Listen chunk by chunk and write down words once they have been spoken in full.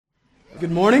Good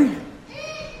morning.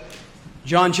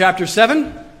 John chapter 7.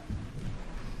 We're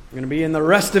going to be in the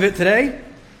rest of it today.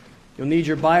 You'll need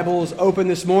your Bibles open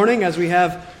this morning as we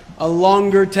have a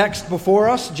longer text before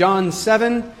us. John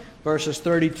 7, verses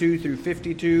 32 through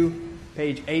 52,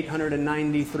 page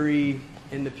 893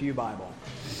 in the Pew Bible.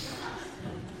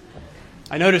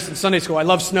 I noticed in Sunday school, I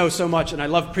love snow so much, and I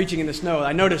love preaching in the snow.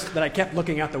 I noticed that I kept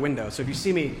looking out the window. So if you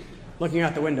see me looking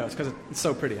out the window, it's because it's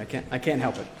so pretty. I can't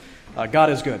help it.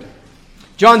 God is good.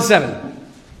 John 7,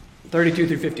 32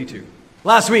 through 52.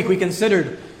 Last week we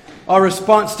considered our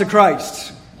response to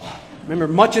Christ. Remember,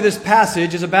 much of this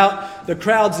passage is about the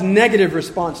crowd's negative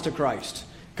response to Christ.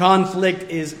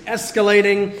 Conflict is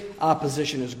escalating,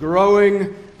 opposition is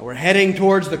growing, we're heading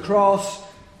towards the cross.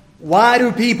 Why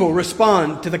do people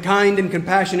respond to the kind and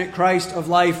compassionate Christ of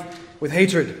life with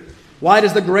hatred? Why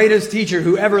does the greatest teacher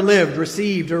who ever lived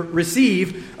receive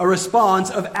a response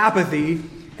of apathy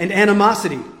and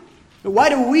animosity? Why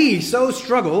do we so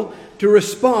struggle to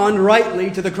respond rightly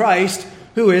to the Christ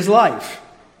who is life?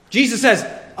 Jesus says,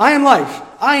 I am life.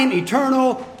 I am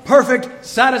eternal, perfect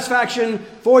satisfaction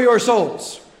for your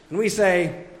souls. And we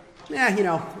say,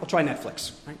 I'll try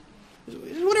Netflix. Right?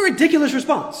 What a ridiculous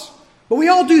response. But we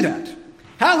all do that.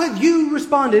 How have you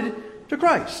responded to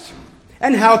Christ?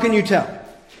 And how can you tell?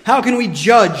 How can we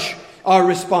judge our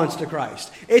response to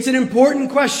Christ? It's an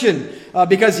important question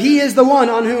because He is the one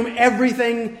on whom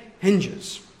everything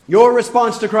hinges. Your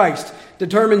response to Christ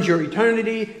determines your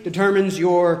eternity, determines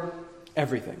your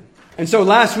everything. And so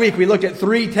last week we looked at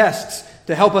 3 tests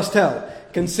to help us tell.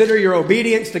 Consider your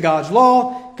obedience to God's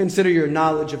law, consider your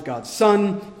knowledge of God's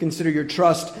Son, consider your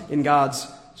trust in God's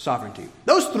sovereignty.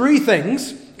 Those 3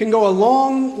 things can go a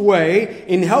long way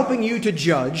in helping you to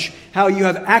judge how you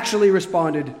have actually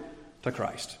responded to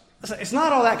Christ. It's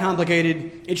not all that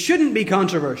complicated. It shouldn't be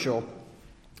controversial.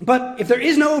 But if there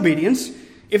is no obedience,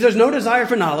 if there's no desire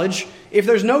for knowledge, if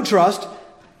there's no trust,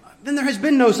 then there has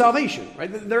been no salvation,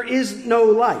 right? There is no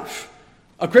life.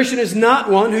 A Christian is not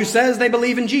one who says they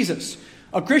believe in Jesus.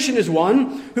 A Christian is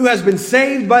one who has been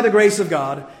saved by the grace of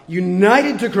God,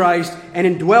 united to Christ, and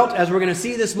indwelt, as we're going to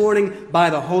see this morning, by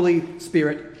the Holy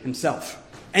Spirit Himself.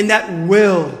 And that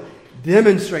will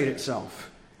demonstrate itself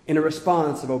in a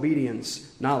response of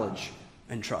obedience, knowledge,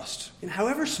 and trust. And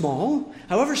however small,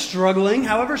 however struggling,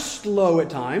 however slow at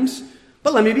times,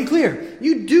 but let me be clear,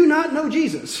 you do not know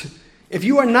Jesus if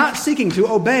you are not seeking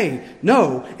to obey,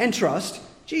 know, and trust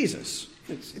Jesus.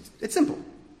 It's simple.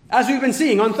 As we've been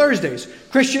seeing on Thursdays,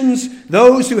 Christians,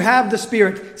 those who have the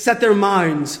Spirit, set their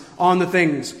minds on the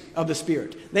things of the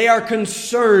Spirit. They are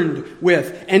concerned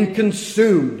with and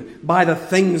consumed by the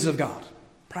things of God,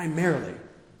 primarily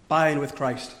by and with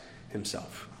Christ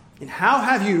Himself. And how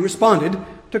have you responded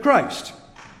to Christ?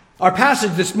 Our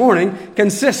passage this morning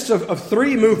consists of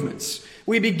 3 movements.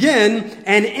 We begin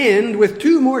and end with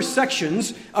 2 more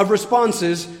sections of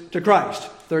responses to Christ.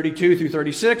 32 through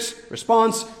 36,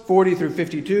 response. 40 through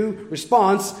 52,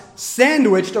 response,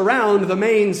 sandwiched around the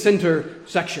main center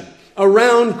section,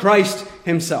 around Christ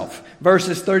Himself,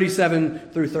 verses 37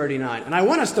 through 39. And I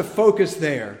want us to focus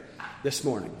there this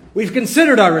morning. We've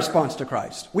considered our response to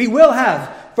Christ. We will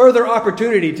have further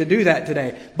opportunity to do that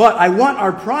today, but I want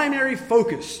our primary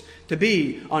focus to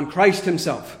be on Christ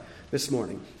Himself this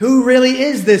morning. Who really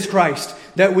is this Christ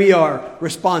that we are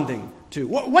responding to?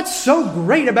 What's so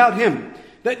great about Him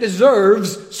that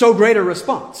deserves so great a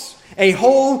response? A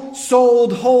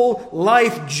whole-souled, whole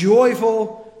life,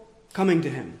 joyful coming to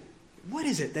Him. What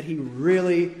is it that He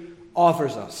really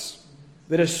offers us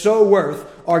that is so worth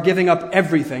our giving up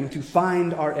everything to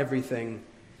find our everything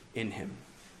in Him?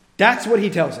 That's what He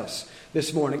tells us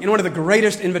this morning in one of the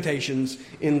greatest invitations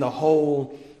in the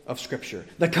whole of Scripture.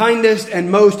 The kindest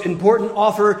and most important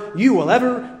offer you will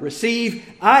ever receive.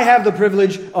 I have the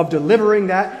privilege of delivering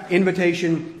that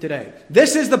invitation today.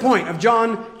 This is the point of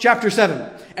John chapter 7.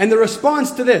 And the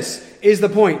response to this is the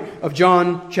point of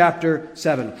John chapter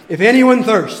 7. If anyone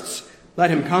thirsts,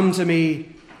 let him come to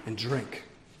me and drink.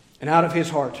 And out of his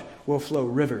heart will flow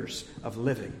rivers of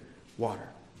living water.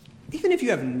 Even if you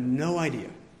have no idea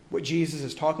what Jesus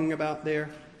is talking about there,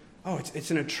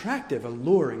 it's an attractive,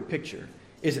 alluring picture,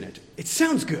 isn't it? It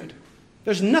sounds good.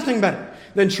 There's nothing better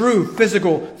than true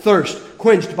physical thirst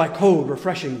quenched by cold,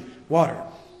 refreshing water.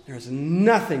 There's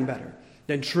nothing better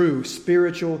than true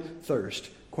spiritual thirst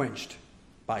quenched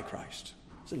by Christ.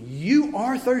 So you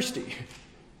are thirsty.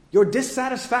 Your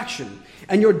dissatisfaction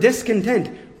and your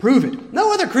discontent prove it.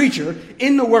 No other creature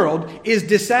in the world is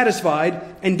dissatisfied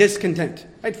and discontent.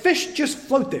 Right? Fish just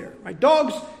float there. Right?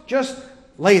 Dogs just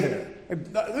lay there.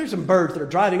 There's some birds that are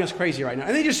driving us crazy right now,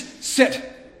 and they just sit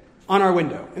on our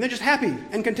window, and they're just happy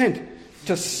and content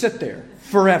to sit there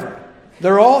forever.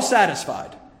 They're all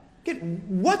satisfied.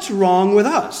 What's wrong with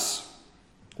us?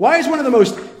 Why is one of the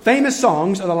most famous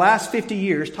songs of the last 50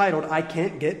 years titled, I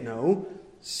Can't Get No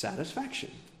Satisfaction?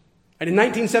 And in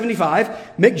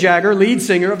 1975, Mick Jagger, lead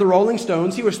singer of the Rolling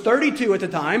Stones, he was 32 at the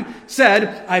time,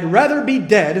 said, I'd rather be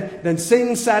dead than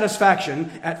sing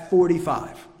Satisfaction at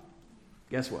 45.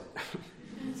 Guess what?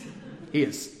 He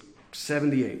is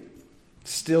 78,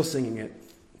 still singing it,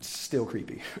 still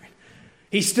creepy.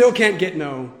 He still can't get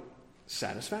no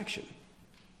satisfaction.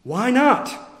 Why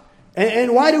not?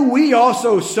 And why do we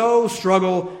also so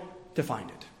struggle to find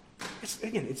it?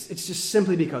 It's just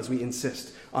simply because we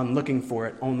insist on looking for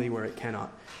it only where it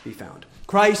cannot be found.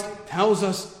 Christ tells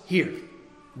us here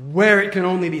where it can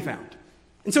only be found.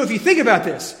 And so if you think about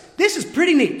this is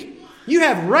pretty neat. You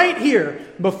have right here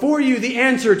before you the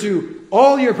answer to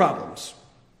all your problems.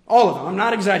 All of them. I'm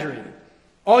not exaggerating.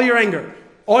 All your anger,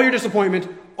 all your disappointment,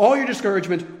 all your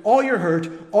discouragement, all your hurt,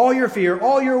 all your fear,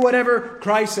 all your whatever.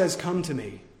 Christ says, come to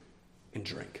me and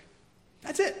drink.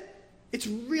 That's it. It's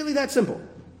really that simple.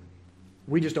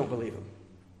 We just don't believe him.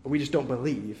 We just don't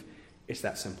believe it's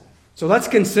that simple. So let's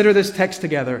consider this text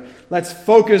together. Let's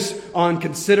focus on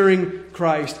considering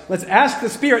Christ. Let's ask the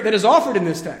Spirit that is offered in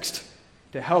this text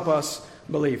to help us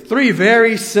believe. 3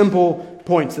 very simple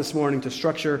points this morning to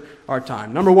structure our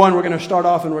time. Number 1, we're going to start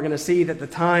off and we're going to see that the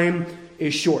time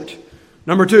is short.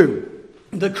 Number 2,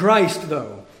 the Christ,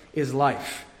 though, is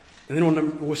life. And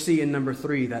then we'll see in number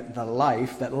 3 that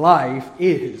life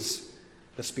is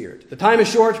the Spirit. The time is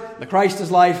short, the Christ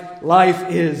is life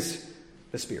is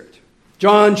the Spirit.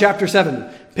 John chapter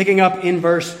 7, picking up in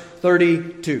verse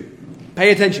 32.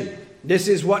 Pay attention. This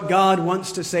is what God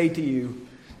wants to say to you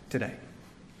today.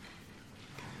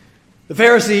 The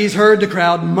Pharisees heard the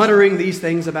crowd muttering these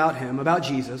things about him, about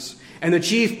Jesus, and the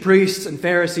chief priests and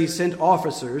Pharisees sent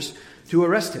officers to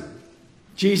arrest him.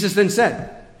 Jesus then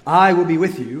said, I will be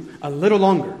with you a little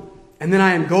longer, and then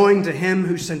I am going to him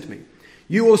who sent me.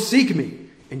 You will seek me,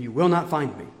 and you will not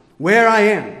find me. Where I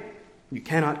am, you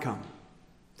cannot come.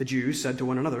 The Jews said to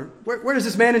one another, Where does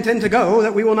this man intend to go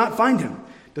that we will not find him?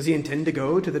 Does he intend to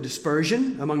go to the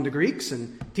dispersion among the Greeks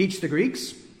and teach the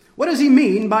Greeks? What does he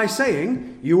mean by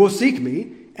saying, you will seek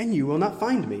me, and you will not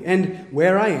find me, and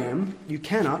where I am, you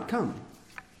cannot come?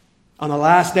 On the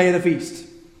last day of the feast,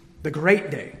 the great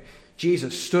day,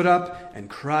 Jesus stood up and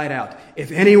cried out,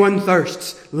 If anyone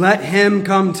thirsts, let him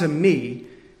come to me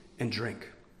and drink.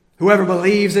 Whoever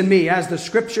believes in me, as the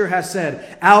Scripture has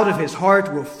said, out of his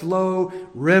heart will flow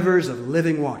rivers of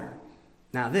living water.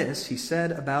 Now this he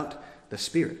said about the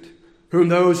Spirit, whom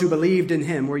those who believed in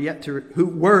him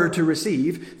were to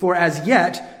receive, for as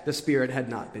yet the Spirit had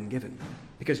not been given,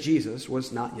 because Jesus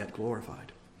was not yet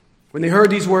glorified. When they heard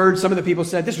these words, some of the people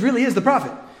said, This really is the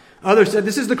prophet. Others said,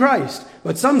 This is the Christ.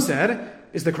 But some said,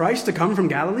 Is the Christ to come from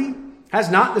Galilee? Has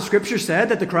not the Scripture said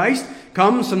that the Christ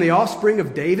comes from the offspring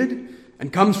of David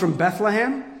and comes from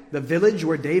Bethlehem, the village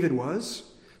where David was?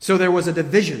 So there was a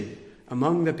division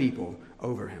among the people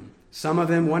over him. Some of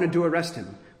them wanted to arrest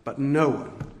him, but no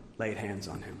one laid hands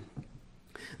on him.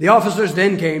 The officers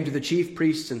then came to the chief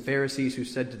priests and Pharisees, who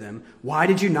said to them, Why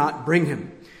did you not bring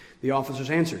him? The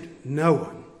officers answered, No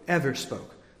one ever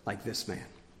spoke like this man.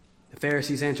 The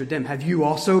Pharisees answered them, Have you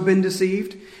also been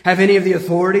deceived? Have any of the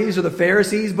authorities or the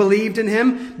Pharisees believed in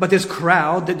him? But this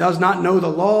crowd that does not know the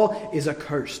law is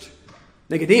accursed.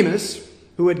 Nicodemus,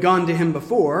 who had gone to him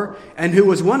before, and who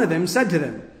was one of them, said to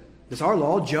them, Does our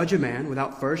law judge a man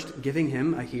without first giving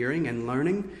him a hearing and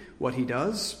learning what he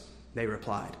does? They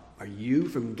replied, Are you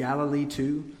from Galilee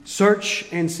too? Search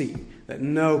and see that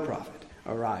no prophet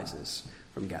arises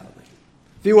from Galilee.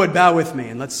 If you would, bow with me,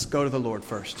 and let's go to the Lord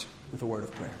first with a word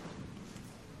of prayer.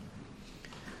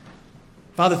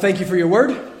 Father, thank you for your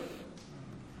word.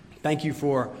 Thank you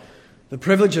for the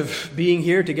privilege of being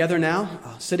here together now,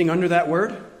 sitting under that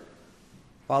word.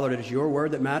 Father, it is your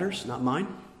word that matters, not mine.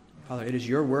 Father, it is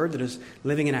your word that is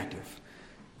living and active.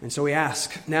 And so we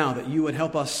ask now that you would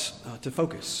help us to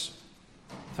focus.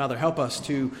 Father, help us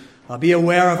to be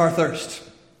aware of our thirst.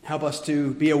 Help us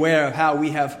to be aware of how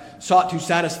we have sought to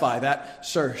satisfy that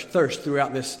thirst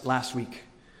throughout this last week.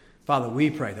 Father, we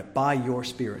pray that by your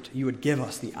Spirit, you would give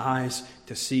us the eyes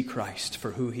to see Christ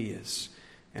for who he is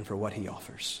and for what he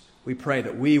offers. We pray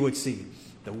that we would see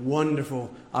the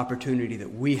wonderful opportunity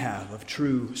that we have of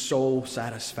true soul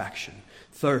satisfaction,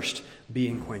 thirst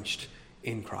being quenched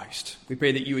in Christ. We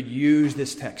pray that you would use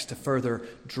this text to further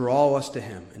draw us to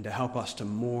him and to help us to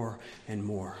more and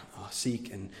more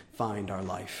seek and find our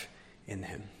life in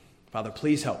him. Father,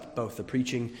 please help both the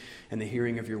preaching and the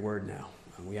hearing of your word now.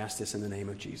 And we ask this in the name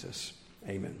of Jesus.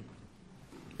 Amen.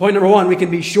 Point number 1, we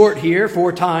can be short here,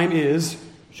 for time is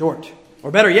short.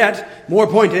 Or better yet, more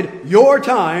pointed, your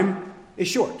time is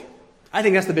short. I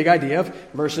think that's the big idea of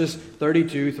verses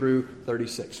 32 through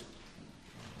 36.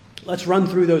 Let's run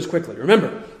through those quickly.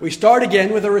 Remember, we start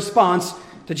again with a response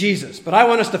to Jesus, but I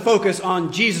want us to focus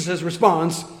on Jesus'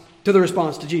 response to the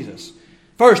response to Jesus.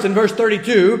 First, in verse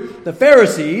 32, the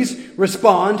Pharisees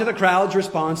respond to the crowd's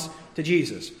response to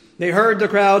Jesus. They heard the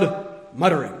crowd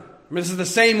muttering. This is the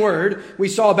same word we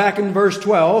saw back in verse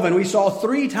 12, and we saw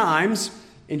 3 times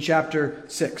in chapter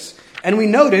 6. And we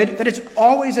noted that it's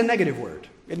always a negative word.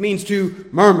 It means to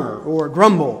murmur or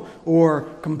grumble or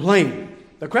complain.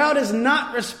 The crowd is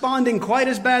not responding quite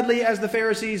as badly as the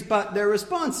Pharisees, but their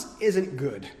response isn't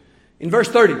good. In verse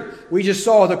 30, we just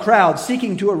saw the crowd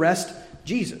seeking to arrest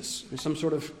Jesus. Some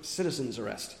sort of citizen's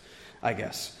arrest, I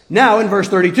guess. Now, in verse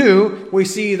 32, we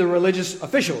see the religious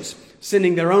officials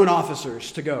sending their own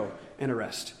officers to go and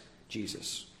arrest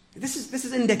Jesus. This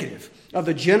is indicative of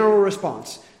the general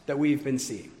response that we've been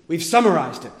seeing. We've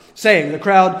summarized it, saying the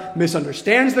crowd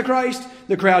misunderstands the Christ,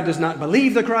 the crowd does not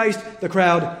believe the Christ, the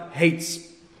crowd hates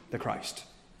the Christ.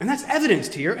 And that's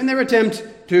evidenced here in their attempt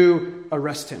to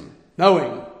arrest him,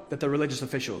 knowing that the religious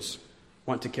officials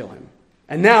want to kill him.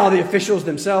 And now the officials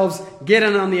themselves get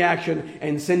in on the action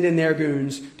and send in their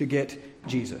goons to get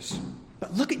Jesus.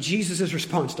 But look at Jesus'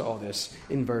 response to all this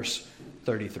in verse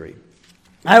 33.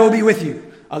 I will be with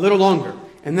you a little longer,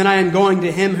 and then I am going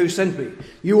to him who sent me.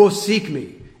 You will seek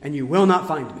me, and you will not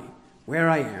find me. Where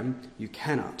I am, you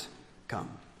cannot come.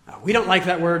 We don't like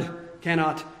that word,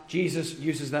 cannot. Jesus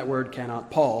uses that word,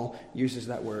 cannot. Paul uses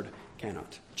that word,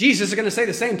 cannot. Jesus is going to say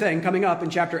the same thing coming up in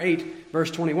chapter 8,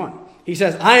 verse 21. He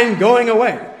says, I am going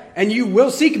away, and you will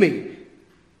seek me,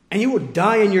 and you will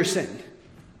die in your sin.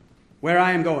 Where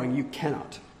I am going, you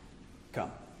cannot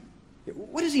come.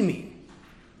 What does he mean?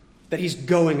 That he's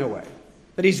going away.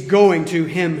 That he's going to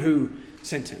him who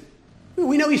sent him.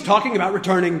 We know he's talking about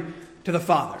returning to the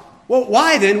Father. Well,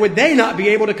 why then would they not be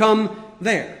able to come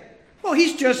there? Well,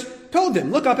 he's just told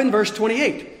them. Look up in verse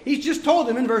 28. He's just told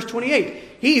them in verse 28.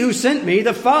 He who sent me,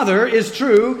 the Father, is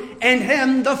true, and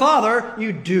him, the Father,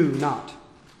 you do not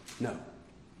know.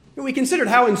 We considered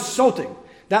how insulting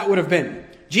that would have been.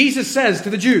 Jesus says to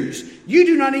the Jews, you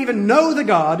do not even know the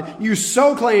God you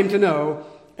so claim to know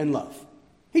and love.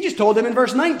 He just told them in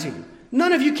verse 19,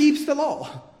 none of you keeps the law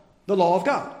of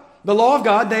God. The law of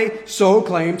God they so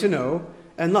claim to know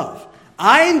and love.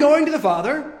 I am going to the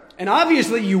Father, and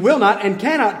obviously you will not and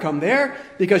cannot come there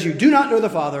because you do not know the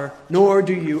Father, nor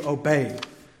do you obey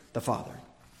the Father.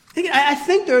 I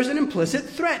think there's an implicit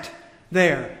threat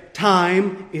there.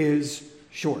 Time is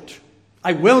short.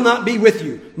 I will not be with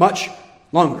you much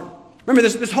longer. Remember,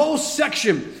 this whole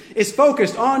section is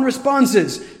focused on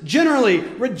responses, generally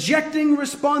rejecting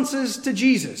responses to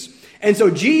Jesus. And so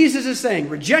Jesus is saying,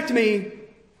 reject me,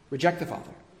 reject the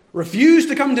Father. Refuse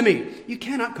to come to me. You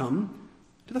cannot come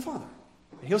to the Father.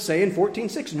 He'll say in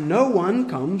 14:6, no one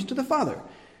comes to the Father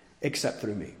except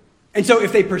through me. And so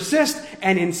if they persist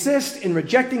and insist in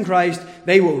rejecting Christ,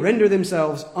 they will render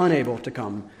themselves unable to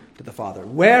come to the Father.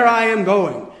 Where I am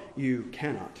going, you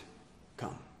cannot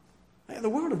come. The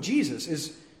word of Jesus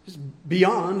is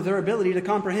beyond their ability to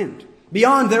comprehend,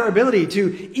 beyond their ability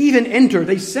to even enter.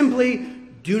 They simply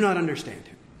do not understand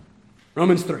him.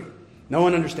 Romans 3, no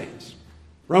one understands.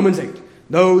 Romans 8,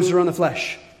 those who are in the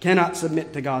flesh cannot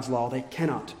submit to God's law. They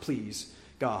cannot please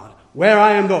God. Where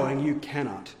I am going, you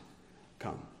cannot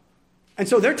come. And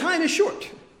so their time is short.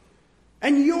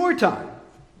 And your time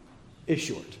is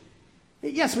short.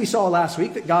 Yes, we saw last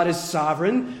week that God is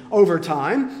sovereign over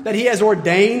time, that he has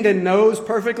ordained and knows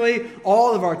perfectly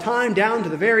all of our time down to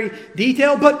the very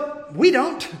detail, but we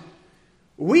don't.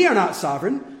 We are not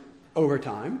sovereign over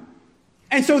time.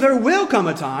 And so there will come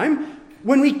a time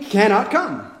when we cannot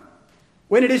come,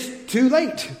 when it is too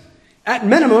late. At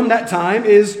minimum, that time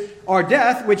is our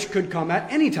death, which could come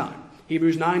at any time.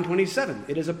 Hebrews 9:27,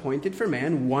 it is appointed for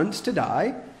man once to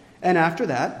die, and after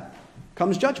that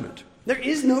comes judgment. There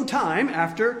is no time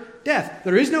after death.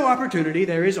 There is no opportunity.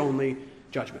 There is only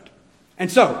judgment.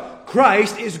 And so,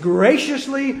 Christ is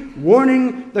graciously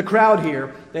warning the crowd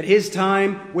here that his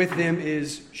time with them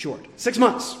is short. 6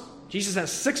 months. Jesus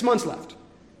has 6 months left,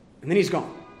 and then he's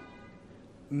gone.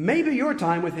 Maybe your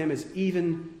time with him is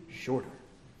even shorter.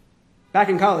 Back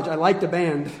in college, I liked a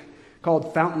band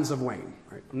called Fountains of Wayne.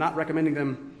 Right? I'm not recommending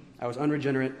them. I was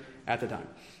unregenerate at the time.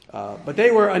 But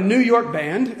they were a New York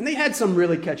band, and they had some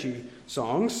really catchy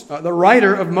songs. The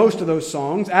writer of most of those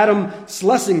songs, Adam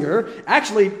Schlesinger,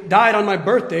 actually died on my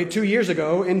birthday 2 years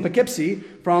ago in Poughkeepsie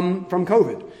from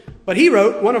COVID. But he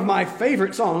wrote one of my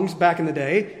favorite songs back in the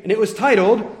day, and it was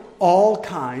titled All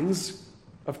Kinds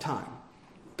of Time.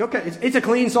 Okay, it's a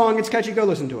clean song. It's catchy. Go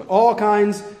listen to it. All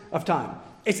kinds of time.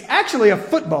 It's actually a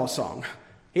football song.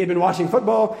 He had been watching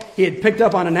football. He had picked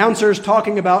up on announcers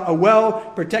talking about a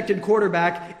well-protected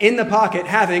quarterback in the pocket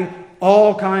having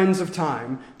all kinds of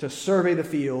time to survey the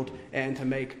field and to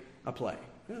make a play.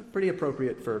 Pretty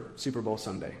appropriate for Super Bowl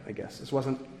Sunday, I guess. This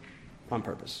wasn't on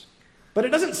purpose. But it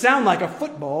doesn't sound like a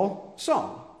football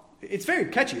song. It's very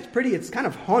catchy. It's pretty. It's kind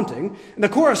of haunting. And the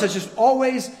chorus has just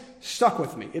always stuck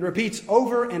with me. It repeats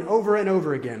over and over and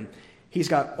over again. He's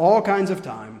got all kinds of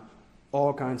time,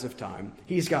 all kinds of time.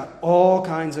 He's got all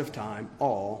kinds of time,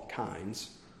 all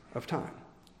kinds of time.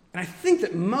 And I think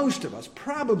that most of us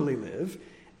probably live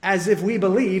as if we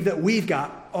believe that we've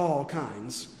got all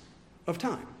kinds of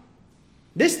time.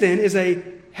 This then is a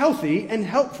healthy and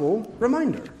helpful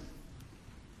reminder.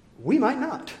 We might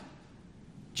not.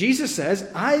 Jesus says,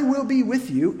 I will be with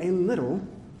you a little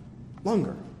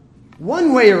longer.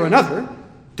 One way or another,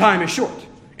 time is short.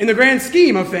 In the grand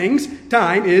scheme of things,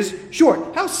 time is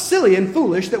short. How silly and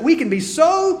foolish that we can be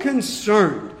so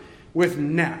concerned with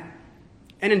now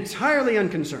and entirely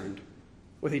unconcerned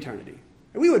with eternity.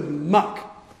 And we would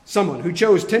mock someone who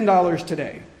chose $10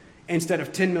 today instead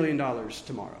of $10 million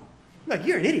tomorrow. Like,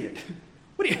 you're an idiot.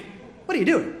 What are you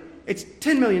doing? It's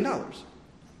 $10 million.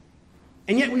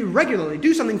 And yet we regularly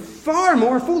do something far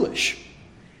more foolish.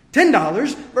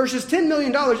 $10 versus $10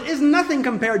 million is nothing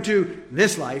compared to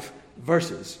this life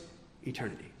versus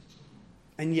eternity.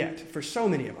 And yet, for so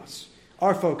many of us,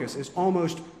 our focus is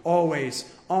almost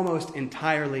always, almost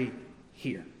entirely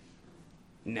here,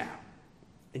 now.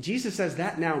 And Jesus says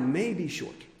that now may be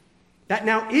short. That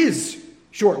now is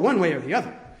short, one way or the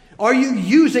other. Are you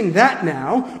using that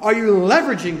now? Are you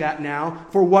leveraging that now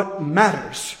for what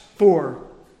matters for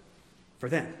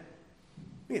them?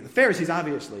 The Pharisees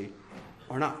obviously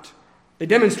are not. They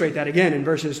demonstrate that again in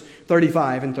verses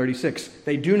 35 and 36.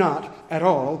 They do not at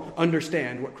all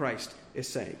understand what Christ is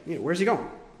saying. Where's he going?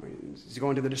 Is he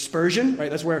going to the dispersion?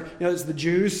 Right, that's where it's the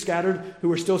Jews scattered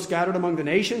who are still scattered among the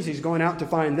nations. He's going out to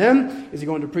find them. Is he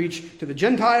going to preach to the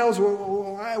Gentiles?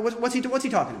 What's he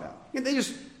talking about?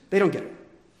 They don't get it.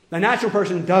 The natural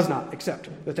person does not accept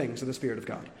the things of the Spirit of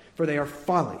God, for they are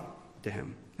folly to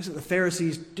him. Listen, the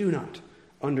Pharisees do not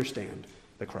understand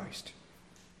the Christ.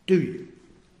 Do you?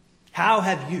 How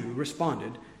have you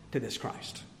responded to this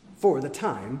Christ? For the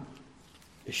time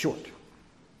is short.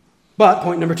 But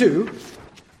point number 2,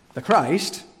 the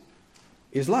Christ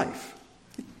is life.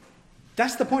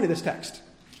 That's the point of this text.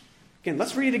 Again,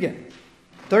 let's read it again.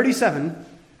 37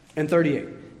 and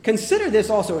 38. Consider this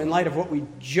also in light of what we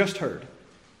just heard.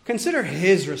 Consider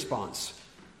his response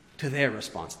to their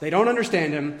response. They don't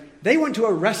understand him. They want to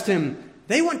arrest him.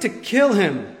 They want to kill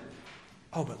him.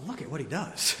 Oh, but look at what he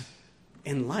does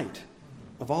in light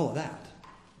of all of that.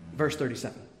 Verse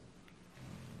 37.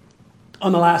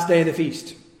 On the last day of the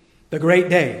feast, the great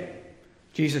day,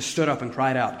 Jesus stood up and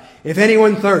cried out, "If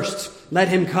anyone thirsts, let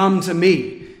him come to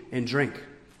me and drink.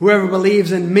 Whoever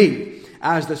believes in me,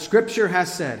 as the scripture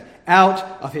has said,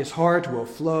 out of his heart will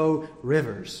flow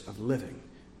rivers of living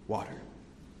water."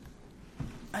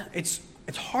 It's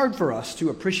hard for us to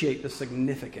appreciate the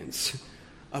significance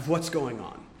of what's going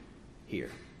on here.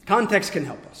 Context can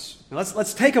help us. Now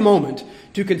let's take a moment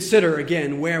to consider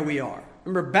again where we are.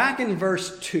 Remember, back in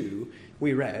verse 2,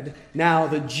 we read, "Now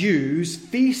the Jews'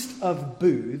 feast of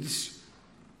booths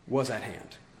was at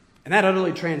hand." And that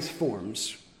utterly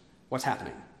transforms what's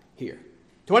happening here.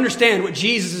 To understand what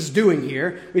Jesus is doing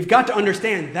here, we've got to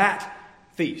understand that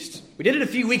feast. We did it a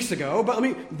few weeks ago, but let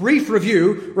me brief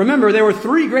review. Remember, there were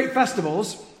 3 great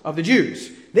festivals of the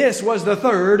Jews. This was the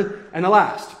third and the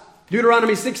last.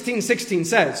 Deuteronomy 16:16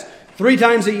 says, 3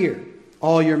 times a year,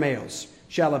 all your males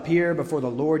shall appear before the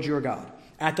Lord your God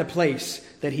at the place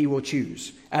that he will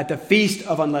choose, at the feast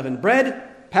of unleavened bread,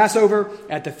 Passover,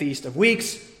 at the feast of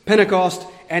weeks, Pentecost,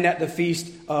 and at the feast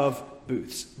of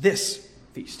booths. This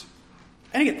feast.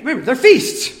 And again, remember, they're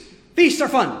feasts. Feasts are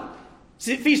fun.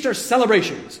 Feasts are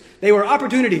celebrations. They were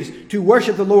opportunities to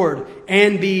worship the Lord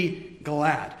and be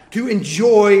glad, to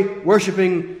enjoy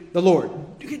worshiping the Lord.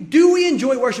 Do we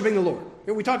enjoy worshiping the Lord?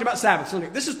 We talked about Sabbath.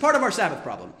 This is part of our Sabbath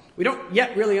problem. We don't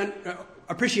yet really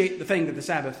appreciate the thing that the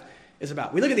Sabbath is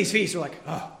about. We look at these feasts, we're like,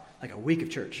 oh, like a week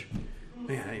of church.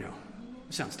 Man, it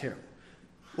sounds terrible.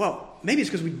 Well, maybe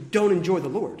it's because we don't enjoy the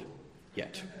Lord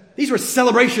yet. These were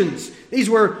celebrations. These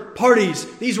were parties.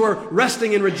 These were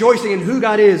resting and rejoicing in who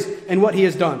God is and what he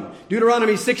has done.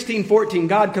 Deuteronomy 16:14,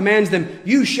 God commands them,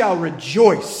 "You shall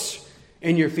rejoice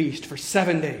in your feast for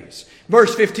 7 days."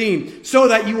 Verse 15, "So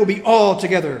that you will be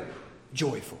altogether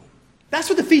joyful." That's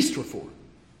what the feasts were for.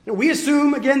 Now, we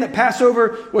assume, again, that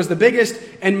Passover was the biggest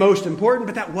and most important,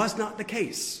 but that was not the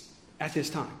case. at this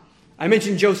time. I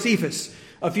mentioned Josephus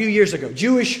a few years ago.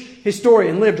 Jewish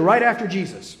historian, lived right after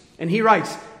Jesus. And he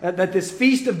writes that this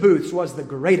Feast of Booths was the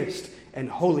greatest and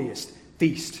holiest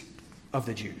feast of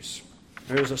the Jews.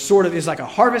 There's it's like a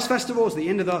harvest festival. It's the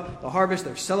end of the harvest.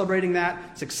 They're celebrating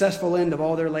that successful end of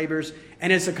all their labors.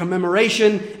 And it's a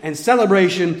commemoration and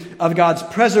celebration of God's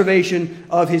preservation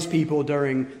of his people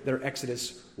during their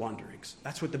Exodus wanderings.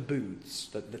 That's what the booths,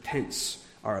 the tents,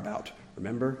 are about.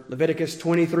 Remember, Leviticus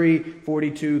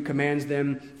 23:42 commands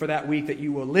them for that week that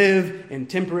you will live in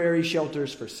temporary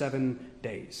shelters for 7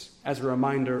 days as a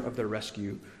reminder of their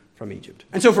rescue from Egypt.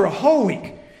 And so for a whole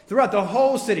week, throughout the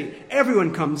whole city,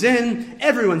 everyone comes in,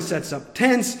 everyone sets up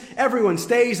tents, everyone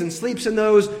stays and sleeps in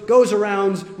those, goes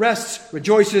around, rests,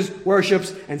 rejoices,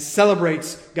 worships, and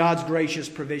celebrates God's gracious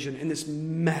provision in this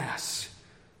mass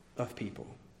of people.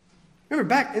 Remember,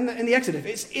 back in the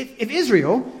Exodus, if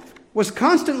Israel was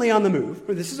constantly on the move,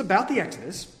 this is about the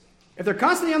Exodus, if they're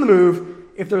constantly on the move,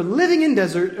 if they're living in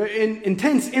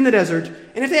tents in the desert,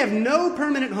 and if they have no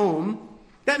permanent home,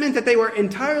 that meant that they were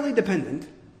entirely dependent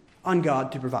on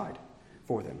God to provide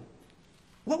for them.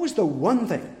 What was the one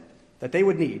thing that they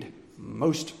would need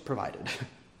most provided?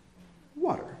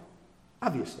 Water.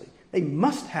 Obviously. They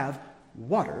must have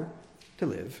water to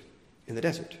live in the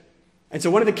desert. And so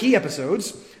one of the key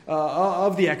episodes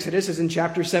of the Exodus is in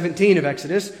chapter 17 of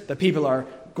Exodus. The people are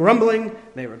grumbling.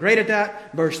 They were great at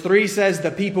that. Verse 3 says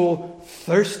the people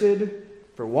thirsted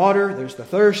for water. There's the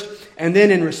thirst. And then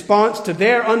in response to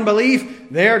their unbelief,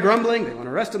 their grumbling, they want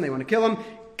to arrest them, they want to kill them,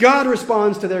 God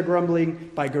responds to their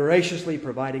grumbling by graciously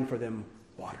providing for them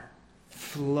water.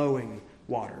 Flowing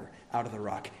water out of the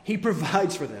rock. He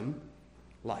provides for them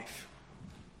life.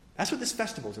 That's what this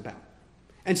festival is about.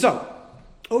 And so,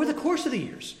 over the course of the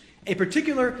years, a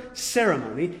particular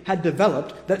ceremony had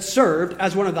developed that served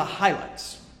as one of the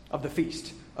highlights of the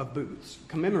Feast of Booths,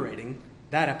 commemorating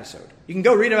that episode. You can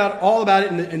go read all about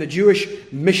it in the Jewish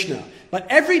Mishnah. But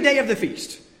every day of the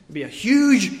feast would be a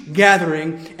huge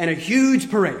gathering and a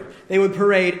huge parade. They would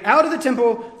parade out of the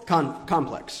temple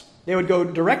complex. They would go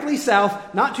directly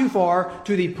south, not too far,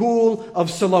 to the pool of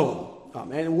Siloam.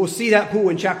 And we'll see that pool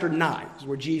in chapter 9,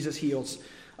 where Jesus heals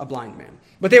a blind man.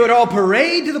 But they would all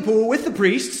parade to the pool with the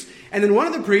priests, and then one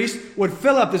of the priests would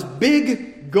fill up this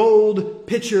big gold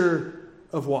pitcher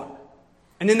of water.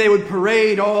 And then they would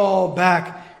parade all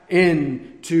back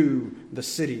into the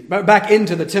city, back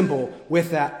into the temple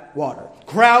with that water.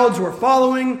 Crowds were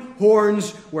following,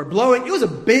 horns were blowing. It was a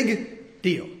big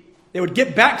deal. They would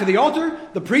get back to the altar.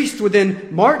 The priests would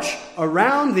then march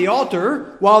around the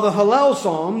altar while the Hallel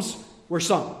Psalms were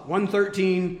sung,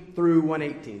 113 through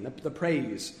 118, the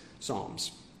praise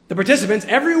Psalms. The participants,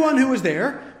 everyone who was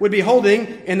there, would be holding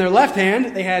in their left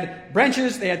hand, they had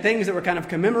branches, they had things that were kind of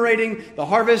commemorating the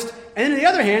harvest, and in the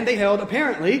other hand, they held,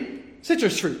 apparently,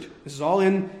 citrus fruit. This is all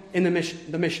in the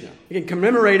Mishnah. Again,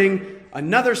 commemorating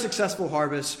another successful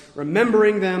harvest,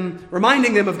 reminding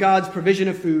them of God's provision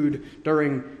of food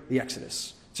during the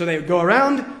Exodus. So they would go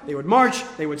around, they would march,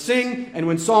 they would sing, and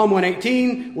when Psalm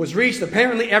 118 was reached,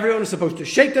 apparently everyone was supposed to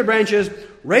shake their branches,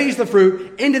 raise the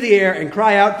fruit into the air, and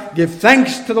cry out, "Give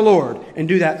thanks to the Lord," and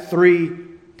do that 3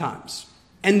 times.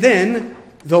 And then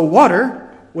the water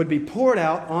would be poured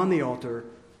out on the altar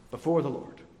before the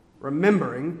Lord,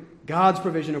 remembering God's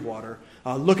provision of water,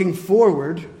 looking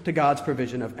forward to God's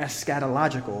provision of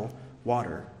eschatological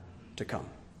water to come.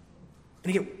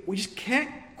 And again, we just can't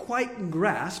quite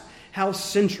grasp how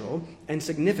central and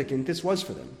significant this was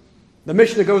for them. The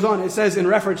Mishnah goes on, it says in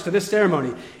reference to this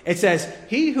ceremony, it says,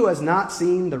 "He who has not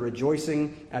seen the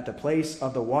rejoicing at the place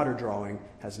of the water drawing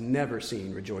has never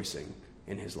seen rejoicing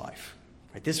in his life."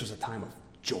 Right? This was a time of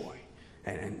joy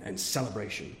and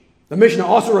celebration. The Mishnah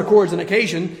also records an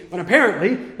occasion when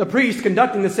apparently the priest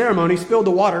conducting the ceremony spilled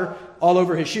the water all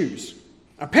over his shoes.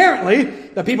 Apparently,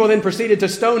 the people then proceeded to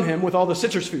stone him with all the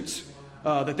citrus fruits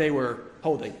that they were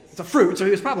holding. It's a fruit, so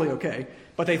he was probably okay.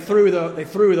 But they threw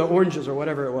the oranges or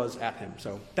whatever it was at him.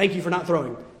 So thank you for not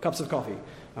throwing cups of coffee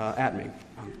at me.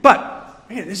 But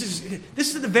man, this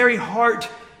is at the very heart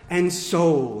and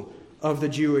soul of the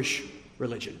Jewish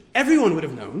religion. Everyone would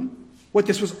have known what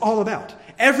this was all about.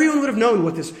 Everyone would have known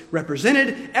what this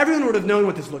represented. Everyone would have known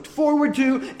what this looked forward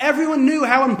to. Everyone knew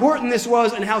how important this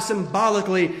was and how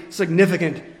symbolically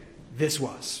significant this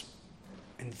was.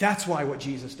 And that's why what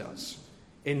Jesus does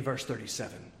in verse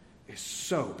 37 is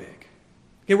so big.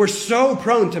 Okay, we're so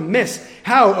prone to miss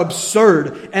how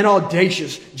absurd and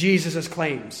audacious Jesus'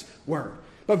 claims were.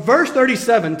 But verse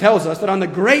 37 tells us that on the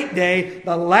great day,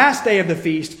 the last day of the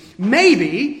feast,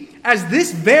 maybe as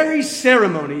this very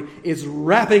ceremony is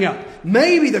wrapping up.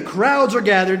 Maybe the crowds are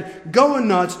gathered, going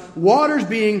nuts, water's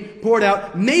being poured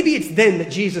out. Maybe it's then that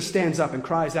Jesus stands up and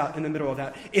cries out in the middle of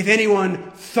that, "If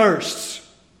anyone thirsts,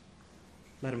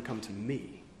 let him come to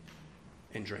me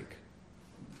and drink."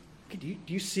 Do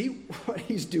you see what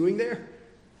he's doing there?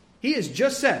 He has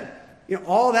just said,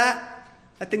 all that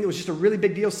thing that was just a really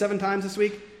big deal 7 times this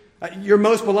week, your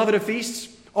most beloved of feasts,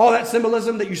 all that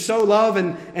symbolism that you so love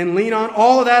and lean on,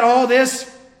 all of that, all this,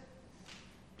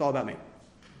 it's all about me.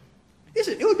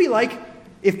 It would be like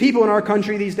if people in our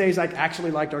country these days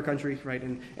actually liked our country, right?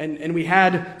 And we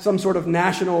had some sort of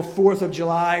national 4th of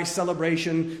July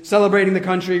celebration, celebrating the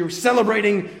country,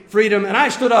 celebrating freedom, and I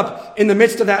stood up in the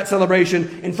midst of that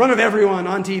celebration in front of everyone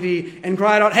on TV and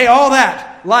cried out, "Hey, all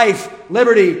that, life,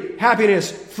 liberty,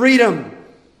 happiness, freedom,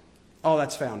 all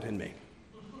that's found in me."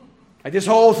 Like this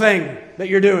whole thing that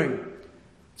you're doing,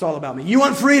 it's all about me. You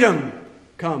want freedom?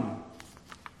 Come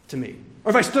to me. Or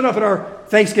if I stood up at our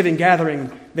Thanksgiving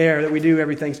gathering there that we do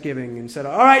every Thanksgiving and said,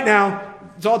 "All right, now,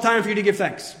 it's all time for you to give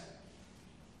thanks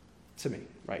to me,"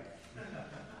 right?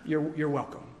 You're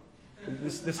welcome.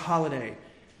 This holiday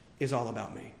is all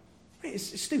about me.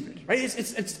 It's stupid, right?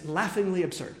 It's laughingly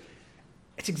absurd.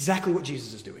 It's exactly what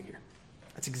Jesus is doing here.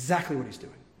 That's exactly what he's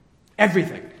doing.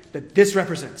 Everything that this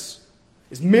represents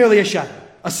is merely a shadow,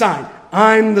 a sign.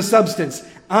 I'm the substance.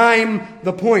 I'm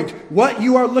the point. What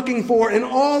you are looking for in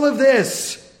all of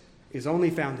this is only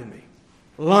found in me.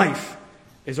 Life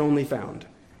is only found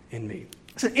in me.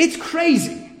 Listen, it's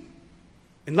crazy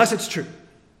unless it's true.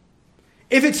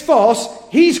 If it's false,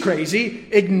 he's crazy,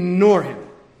 ignore him.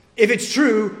 If it's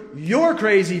true, you're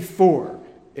crazy for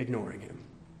ignoring him.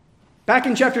 Back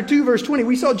in chapter 2, verse 20,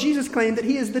 we saw Jesus claim that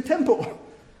he is the temple.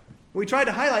 We tried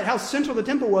to highlight how central the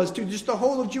temple was to just the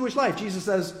whole of Jewish life. Jesus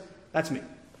says, "That's me."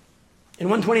 In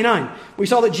 129, we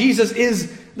saw that Jesus is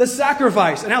the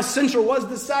sacrifice, and how central was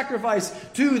the sacrifice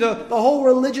to the whole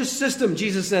religious system.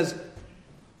 Jesus says,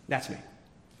 "That's me."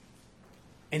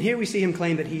 And here we see him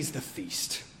claim that he's the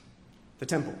feast. The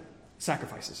temple,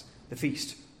 sacrifices, the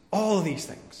feast. All of these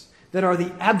things that are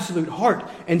the absolute heart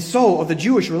and soul of the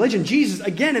Jewish religion. Jesus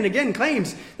again and again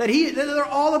claims that they're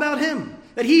all about him.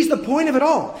 That he's the point of it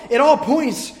all. It all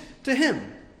points to him.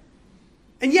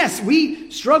 And yes, we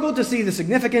struggle to see the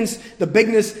significance, the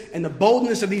bigness, and the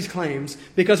boldness of these claims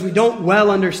because we don't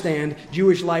well understand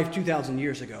Jewish life 2,000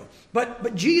 years ago.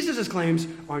 But Jesus' claims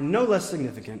are no less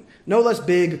significant, no less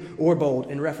big or bold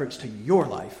in reference to your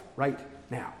life right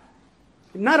now.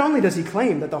 Not only does he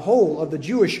claim that the whole of the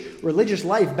Jewish religious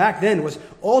life back then was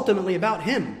ultimately about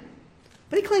him,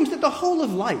 but he claims that the whole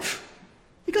of life,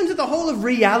 he claims that the whole of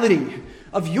reality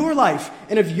of your life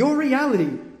and of your reality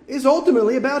is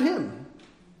ultimately about him.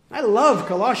 I love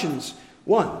Colossians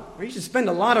 1, where you should spend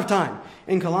a lot of time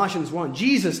in Colossians 1.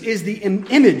 Jesus is the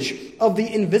image of the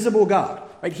invisible God.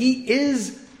 Right? He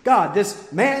is God.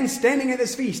 This man standing at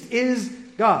this feast is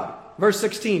God. Verse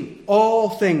 16, all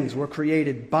things were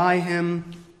created by him,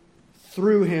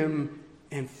 through him,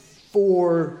 and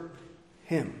for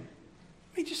him.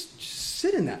 I mean, just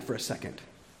sit in that for a second.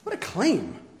 What a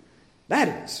claim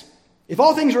that is. If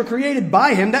all things were created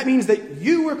by him, that means that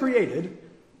you were created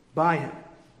by him.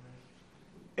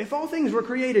 If all things were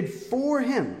created for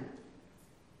him,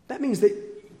 that means that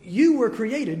you were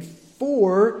created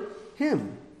for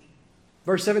him.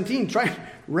 Verse 17, try to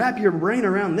wrap your brain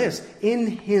around this. In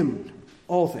him,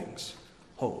 all things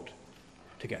hold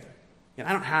together. And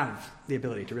I don't have the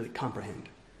ability to really comprehend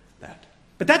that.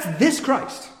 But that's this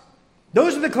Christ.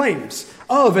 Those are the claims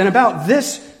of and about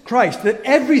this Christ, that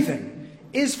everything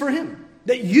is for him,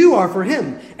 that you are for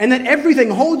him, and that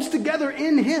everything holds together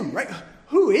in him. Right?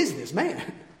 Who is this man?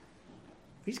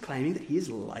 He's claiming that he is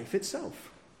life itself.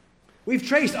 We've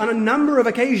traced on a number of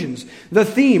occasions the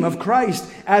theme of Christ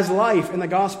as life in the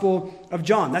Gospel of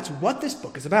John. That's what this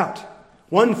book is about.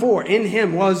 1:4, in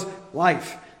him was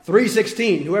life.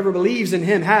 3:16, whoever believes in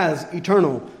him has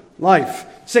eternal life.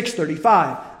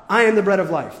 6:35, I am the bread of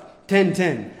life.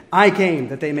 10:10, I came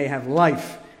that they may have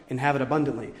life and have it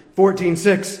abundantly.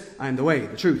 14:6, I am the way,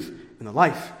 the truth, and the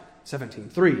life.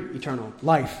 17:3, eternal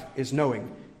life is knowing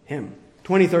him.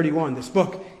 20:31, this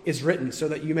book is written so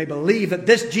that you may believe that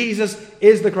this Jesus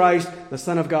is the Christ, the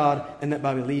Son of God, and that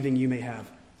by believing you may have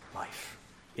life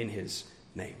in his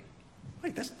name.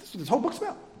 Right, that's what this whole book's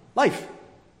about. Life,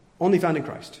 only found in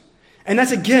Christ. And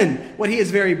that's again what he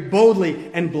is very boldly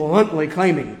and bluntly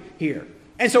claiming here.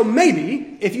 And so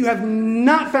maybe if you have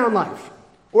not found life,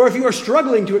 or if you are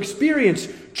struggling to experience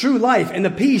true life and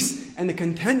the peace and the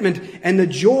contentment and the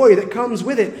joy that comes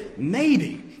with it,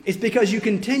 maybe it's because you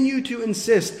continue to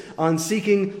insist on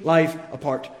seeking life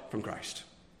apart from Christ.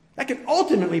 That can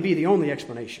ultimately be the only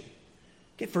explanation.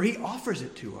 For he offers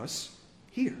it to us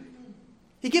here.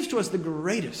 He gives to us the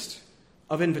greatest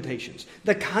of invitations,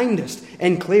 the kindest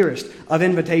and clearest of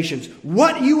invitations.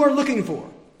 What you are looking for,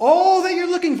 all that you're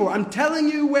looking for, I'm telling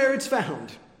you where it's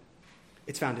found.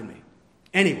 It's found in me.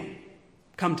 Anyone,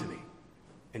 come to me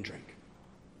and drink.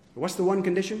 What's the one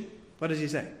condition? What does he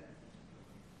say?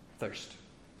 Thirst.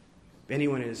 If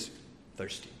anyone is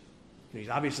thirsty. And he's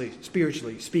obviously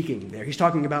spiritually speaking there. He's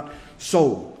talking about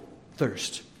soul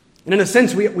thirst. And in a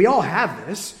sense, we all have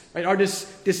this. Right? Our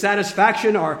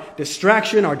dissatisfaction, our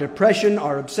distraction, our depression,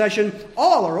 our obsession,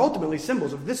 all are ultimately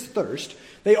symbols of this thirst.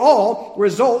 They all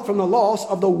result from the loss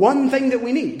of the one thing that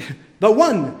we need. The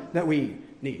one that we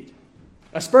need.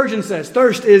 Spurgeon says,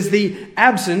 thirst is the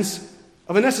absence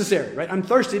of a necessary. Right? I'm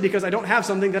thirsty because I don't have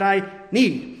something that I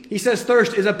need. He says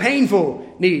thirst is a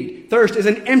painful need. Thirst is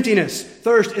an emptiness.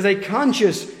 Thirst is a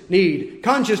conscious need.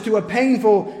 Conscious to a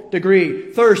painful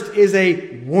degree. Thirst is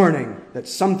a warning that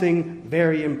something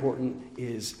very important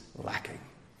is lacking.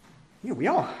 We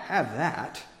all have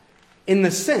that in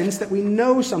the sense that we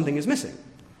know something is missing.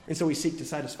 And so we seek to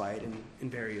satisfy it in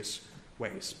various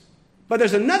ways. But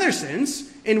there's another sense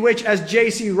in which, as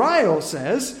J.C. Ryle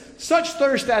says, such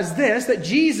thirst as this that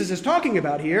Jesus is talking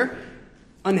about here,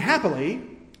 unhappily,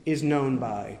 is known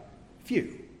by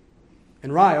few.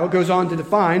 And Ryle goes on to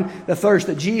define the thirst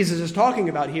that Jesus is talking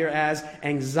about here as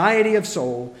anxiety of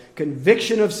soul,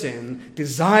 conviction of sin,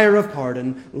 desire of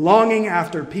pardon, longing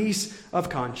after peace of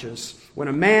conscience. When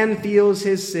a man feels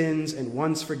his sins and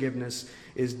wants forgiveness,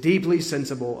 is deeply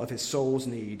sensible of his soul's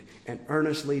need, and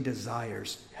earnestly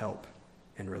desires help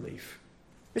and relief.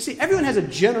 You see, everyone has a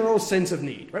general sense of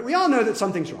need, right? We all know that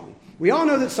something's wrong. We all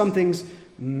know that something's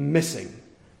missing.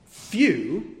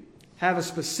 Few have a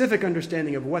specific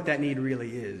understanding of what that need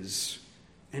really is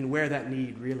and where that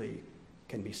need really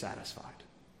can be satisfied.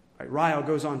 Right? Ryle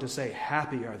goes on to say,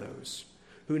 happy are those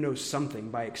who know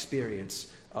something by experience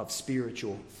of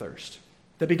spiritual thirst.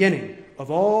 The beginning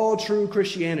of all true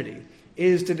Christianity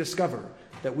is to discover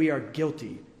that we are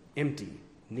guilty, empty,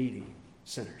 needy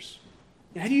sinners.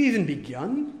 Have you even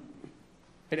begun?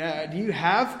 Have you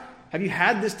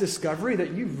had this discovery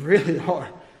that you really are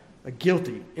a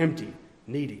guilty, empty,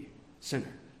 needy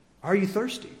sinner? Are you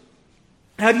thirsty?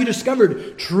 Have you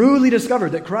truly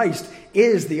discovered that Christ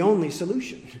is the only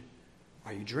solution?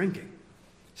 Are you drinking?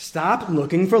 Stop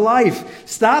looking for life.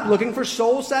 Stop looking for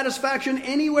soul satisfaction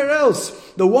anywhere else.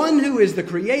 The one who is the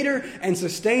creator and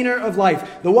sustainer of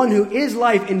life, the one who is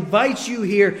life, invites you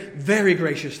here very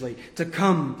graciously to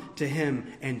come to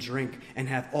him and drink and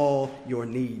have all your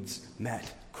needs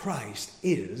met. Christ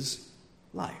is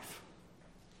life.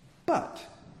 But,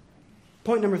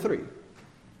 point number 3,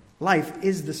 life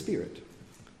is the Spirit.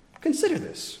 Consider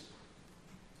this.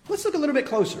 Let's look a little bit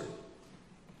closer.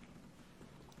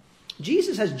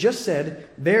 Jesus has just said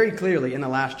very clearly in the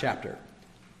last chapter,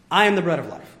 I am the bread of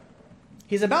life.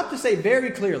 He's about to say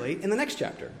very clearly in the next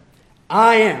chapter,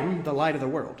 I am the light of the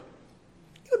world.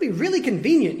 It would be really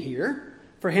convenient here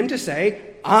for him to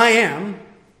say, I am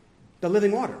the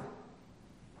living water.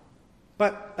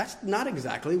 But that's not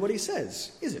exactly what he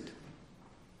says, is it?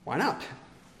 Why not?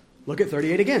 Look at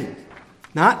 38 again.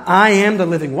 Not I am the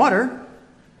living water,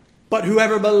 but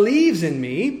whoever believes in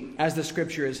me, as the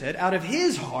scripture has said, out of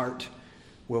his heart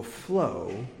will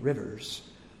flow rivers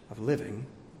of living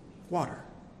water.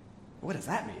 What does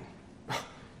that mean?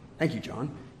 Thank you,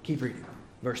 John. Keep reading.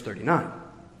 Verse 39.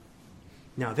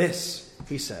 Now this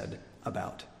he said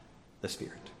about the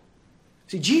Spirit.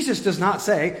 See, Jesus does not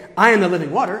say, I am the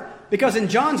living water, because in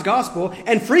John's gospel,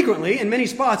 and frequently in many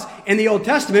spots in the Old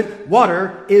Testament,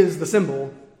 water is the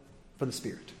symbol for the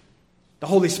Spirit. The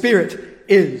Holy Spirit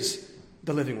is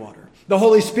the living water. The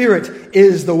Holy Spirit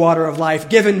is the water of life,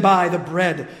 given by the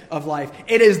bread of life.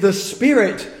 It is the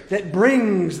Spirit that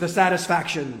brings the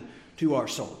satisfaction to our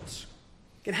souls.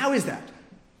 And how is that?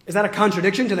 Is that a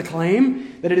contradiction to the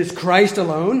claim that it is Christ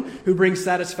alone who brings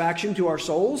satisfaction to our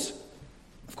souls?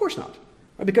 Of course not.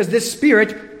 Because this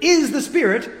Spirit is the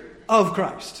Spirit of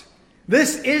Christ.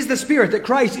 This is the Spirit that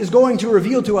Christ is going to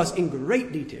reveal to us in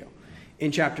great detail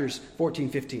in chapters 14,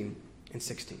 15, and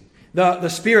 16. The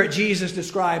Spirit Jesus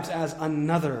describes as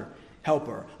another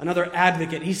helper, another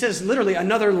advocate. He says literally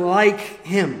another like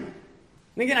him.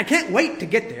 And again, I can't wait to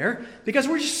get there because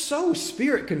we're just so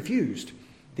Spirit confused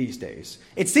these days.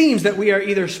 It seems that we are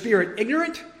either Spirit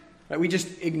ignorant, that we just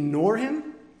ignore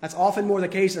him. That's often more the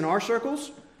case in our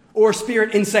circles. Or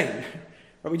Spirit insane,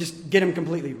 or we just get him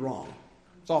completely wrong.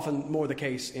 It's often more the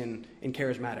case in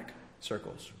charismatic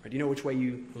circles. Right? You know which way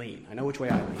you lean. I know which way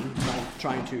I lean. So I'm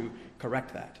trying to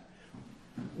correct that.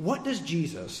 What does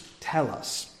Jesus tell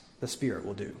us the Spirit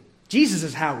will do. Jesus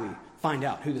is how we find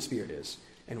out who the Spirit is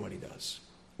and what he does.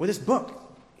 With this book,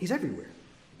 he's everywhere.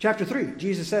 Chapter 3,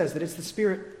 Jesus says that it's the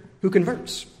Spirit who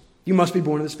converts. You must be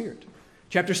born of the Spirit.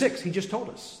 Chapter 6, he just told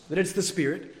us that it's the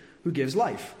Spirit who gives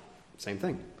life. Same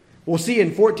thing. We'll see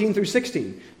in 14 through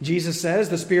 16, Jesus says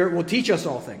the Spirit will teach us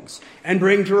all things and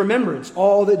bring to remembrance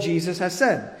all that Jesus has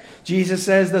said. Jesus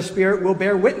says the Spirit will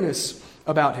bear witness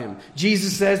about him.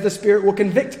 Jesus says the Spirit will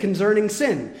convict concerning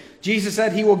sin. Jesus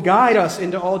said he will guide us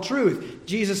into all truth.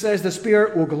 Jesus says the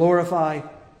Spirit will glorify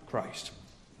Christ.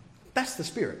 That's the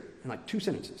Spirit in like 2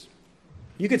 sentences.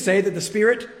 You could say that the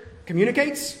Spirit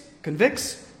communicates,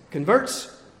 convicts,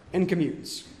 converts, and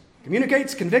communes.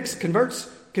 Communicates, convicts, converts,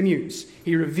 communes.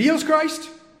 He reveals Christ.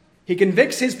 He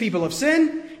convicts his people of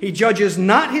sin. He judges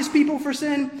not his people for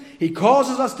sin. He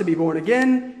causes us to be born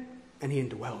again. And he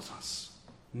indwells us,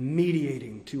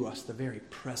 mediating to us the very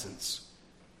presence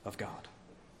of God.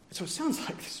 And so it sounds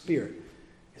like the Spirit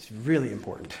is really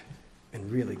important and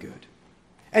really good.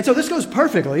 And so this goes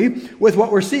perfectly with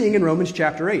what we're seeing in Romans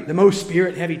chapter 8, the most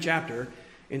Spirit-heavy chapter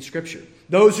in Scripture.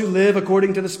 Those who live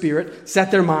according to the Spirit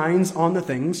set their minds on the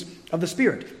things of the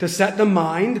Spirit. To set the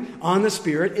mind on the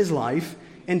Spirit is life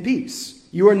and peace.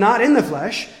 You are not in the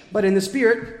flesh, but in the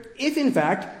Spirit, if in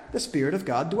fact the Spirit of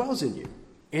God dwells in you.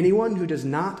 Anyone who does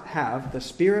not have the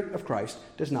Spirit of Christ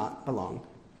does not belong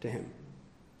to him.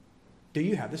 Do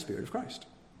you have the Spirit of Christ?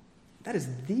 That is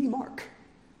the mark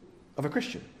of a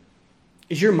Christian.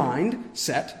 Is your mind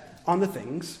set on the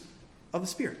things of the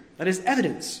Spirit? That is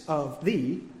evidence of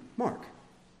the mark.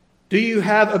 Do you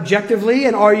have objectively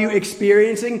and are you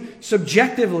experiencing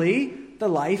subjectively the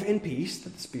life and peace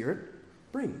that the Spirit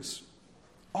brings?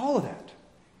 All of that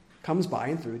comes by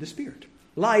and through the Spirit.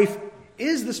 Life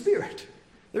is the Spirit.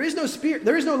 There is no Spirit.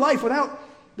 There is no life without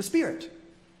the Spirit.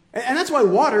 And that's why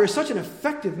water is such an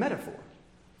effective metaphor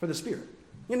for the Spirit.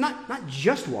 You know, not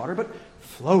just water, but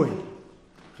flowing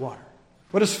water.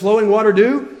 What does flowing water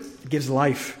do? It gives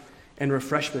life and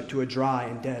refreshment to a dry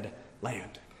and dead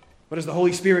land. What does the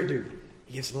Holy Spirit do?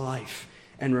 He gives life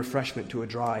and refreshment to a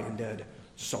dry and dead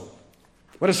soul.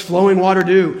 What does flowing water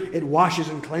do? It washes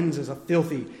and cleanses a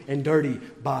filthy and dirty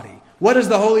body. What does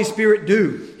the Holy Spirit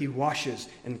do? He washes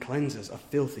and cleanses a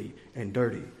filthy and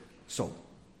dirty soul.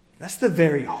 That's the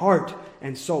very heart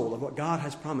and soul of what God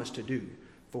has promised to do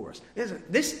for us.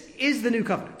 This is the new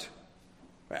covenant.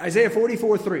 Isaiah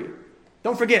 44:3.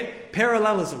 Don't forget,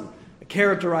 parallelism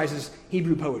characterizes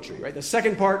Hebrew poetry. Right? The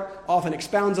second part often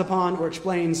expounds upon or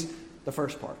explains the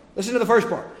first part. Listen to the first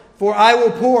part. For I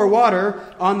will pour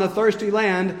water on the thirsty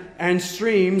land and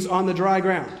streams on the dry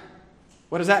ground.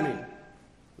 What does that mean?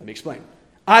 Let me explain.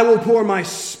 I will pour my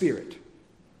Spirit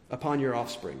upon your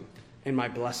offspring and my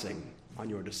blessing on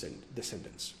your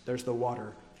descendants. There's the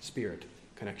water-spirit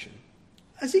connection.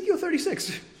 Ezekiel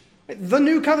 36, the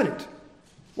new covenant.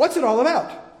 What's it all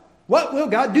about? What will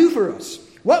God do for us?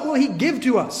 What will he give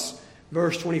to us?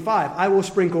 Verse 25, I will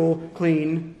sprinkle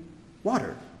clean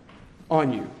water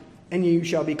on you, and you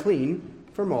shall be clean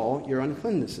from all your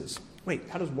uncleannesses. Wait,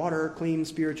 how does water clean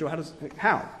spiritual?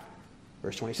 How?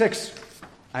 Verse 26,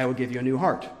 I will give you a new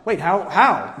heart. Wait,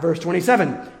 how? Verse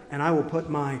 27, and I will put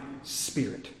my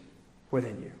Spirit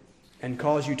within you and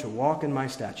cause you to walk in my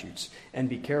statutes and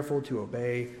be careful to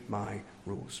obey my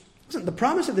rules. Listen, the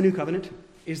promise of the new covenant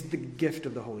is the gift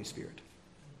of the Holy Spirit.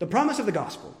 The promise of the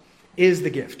gospel is the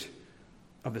gift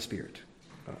of the Spirit.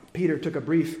 Peter took a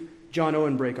brief John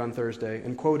Owen break on Thursday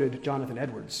and quoted Jonathan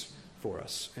Edwards for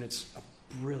us, and it's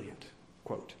a brilliant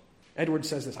quote. Edwards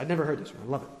says this. I'd never heard this one. I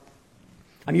love it.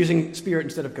 I'm using spirit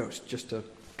instead of ghost just to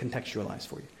contextualize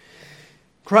for you.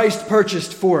 Christ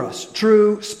purchased for us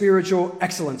true spiritual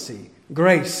excellency,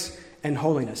 grace, and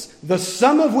holiness, the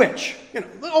sum of which,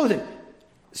 all the things,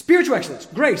 spiritual excellence,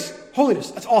 grace,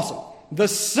 holiness, that's awesome. The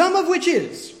sum of which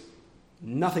is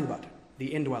nothing but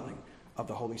the indwelling of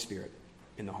the Holy Spirit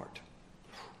in the heart.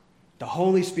 The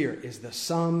Holy Spirit is the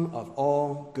sum of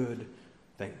all good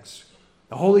things.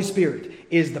 The Holy Spirit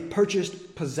is the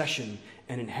purchased possession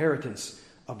and inheritance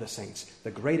of the saints.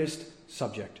 The greatest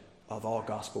subject of all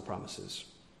gospel promises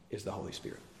is the Holy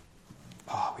Spirit.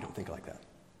 We don't think like that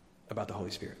about the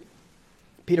Holy Spirit.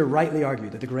 Peter rightly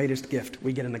argued that the greatest gift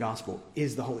we get in the gospel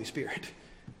is the Holy Spirit.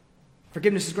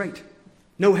 Forgiveness is great.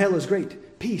 No hell is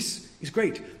great. Peace is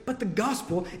great. But the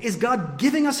gospel is God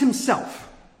giving us himself.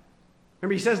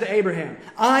 Remember, he says to Abraham,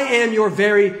 I am your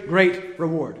very great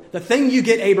reward. The thing you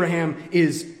get, Abraham,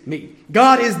 is me.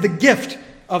 God is the gift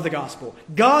of the gospel.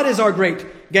 God is our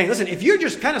great gain. Listen, if you're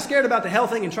just kind of scared about the hell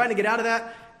thing and trying to get out of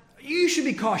that, you should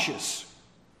be cautious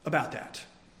about that.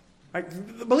 Right?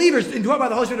 The believers indwelt by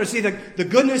the Holy Spirit see the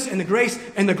goodness and the grace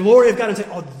and the glory of God and say,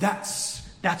 oh, that's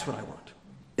That's what I want.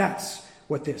 That's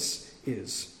what this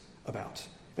is about.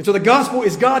 And so the gospel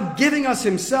is God giving us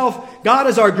himself. God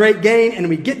is our great gain, and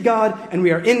we get God, and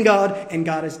we are in God, and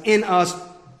God is in us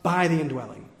by the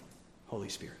indwelling Holy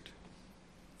Spirit.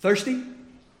 Thirsty?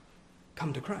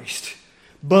 Come to Christ.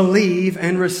 Believe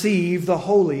and receive the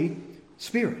Holy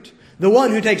Spirit. The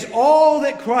one who takes all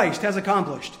that Christ has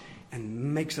accomplished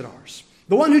and makes it ours.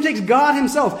 The one who takes God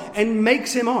himself and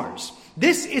makes him ours.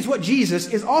 This is what Jesus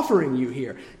is offering you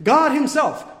here. God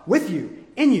himself with you,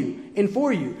 in you, and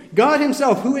for you. God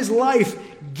himself, who is life,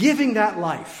 giving that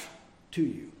life to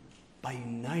you by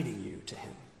uniting you to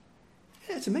him.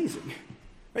 It's amazing.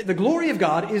 Right? The glory of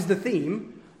God is the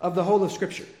theme of the whole of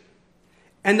Scripture.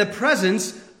 And the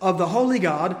presence of the holy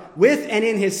God with and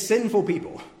in his sinful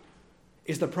people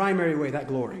is the primary way that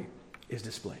glory is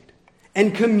displayed.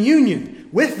 And communion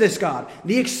with this God,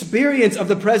 the experience of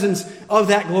the presence of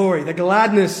that glory, the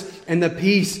gladness and the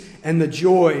peace and the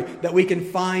joy that we can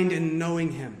find in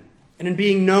knowing him and in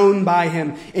being known by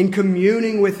him, in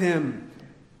communing with him,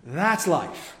 that's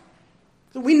life.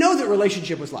 So we know that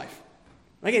relationship was life.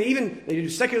 Again, even they do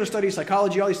secular studies,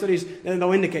 psychology, all these studies, and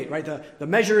they'll indicate, right, the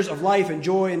measures of life and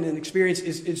joy and experience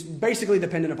is basically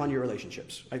dependent upon your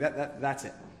relationships. Like that's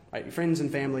it. Right? Your friends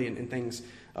and family and things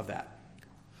of that.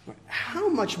 How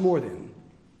much more, then,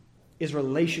 is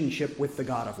relationship with the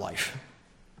God of life?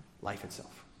 Life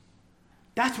itself.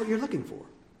 That's what you're looking for.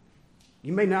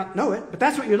 You may not know it, but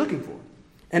that's what you're looking for.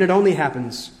 And it only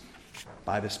happens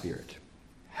by the Spirit.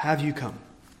 Have you come?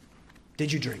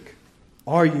 Did you drink?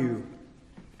 Are you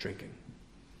drinking?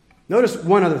 Notice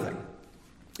one other thing,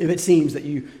 if it seems that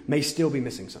you may still be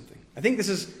missing something. I think this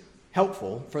is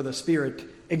helpful for the Spirit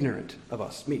ignorant of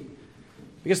us, me.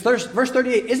 Because verse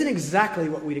 38 isn't exactly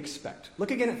what we'd expect. Look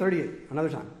again at 38, another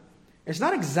time. It's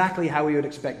not exactly how we would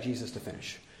expect Jesus to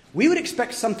finish. We would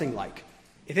expect something like,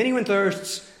 if anyone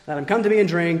thirsts, let him come to me and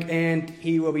drink, and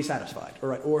he will be satisfied.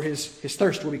 Or his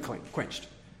thirst will be quenched.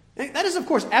 And that is, of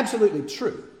course, absolutely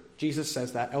true. Jesus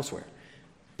says that elsewhere.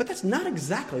 But that's not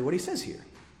exactly what he says here.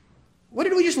 What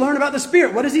did we just learn about the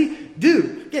Spirit? What does he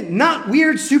do? Again, not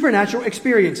weird supernatural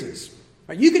experiences.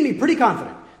 Right? You can be pretty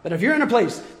confident that if you're in a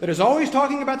place that is always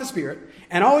talking about the Spirit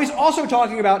and always also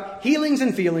talking about healings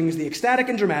and feelings, the ecstatic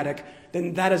and dramatic,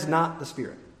 then that is not the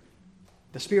Spirit.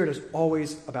 The Spirit is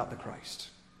always about the Christ,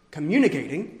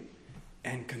 communicating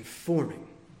and conforming.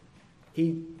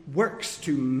 He works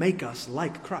to make us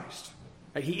like Christ.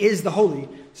 He is the Holy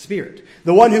Spirit,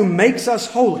 the one who makes us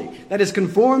holy, that is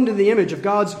conformed to the image of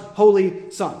God's holy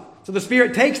Son. So the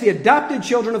Spirit takes the adopted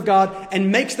children of God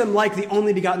and makes them like the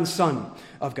only begotten Son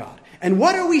of God. And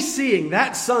what are we seeing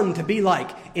that Son to be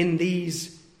like in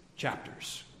these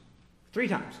chapters? 3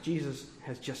 times Jesus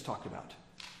has just talked about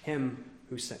him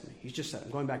who sent me. He's just said, I'm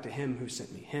going back to him who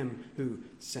sent me, him who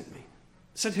sent me.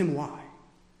 Sent him why?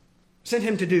 Sent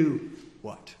him to do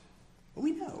what? Well,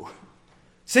 we know.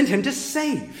 Sent him to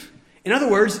save. In other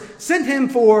words, sent him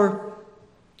for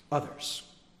others.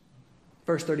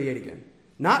 Verse 38 again.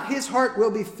 Not his heart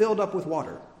will be filled up with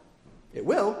water. It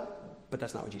will, but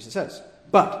that's not what Jesus says.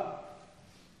 But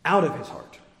out of his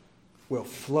heart will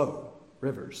flow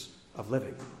rivers of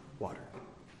living water.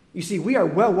 You see, we are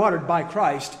well watered by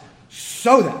Christ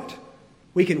so that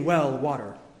we can well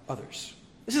water others.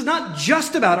 This is not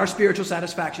just about our spiritual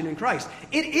satisfaction in Christ.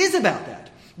 It is about that.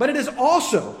 But it is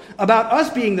also about us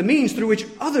being the means through which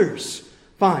others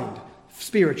find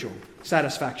spiritual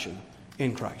satisfaction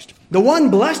in Christ. The one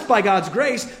blessed by God's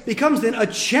grace becomes then a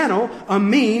channel, a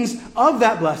means of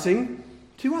that blessing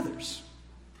to others.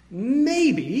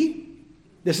 Maybe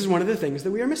this is one of the things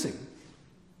that we are missing.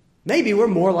 Maybe we're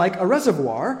more like a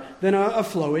reservoir than a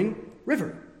flowing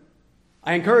river.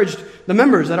 I encouraged the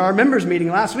members at our members meeting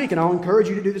last week, and I'll encourage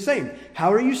you to do the same.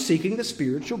 How are you seeking the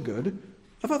spiritual good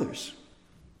of others?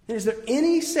 And is there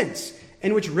any sense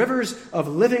in which rivers of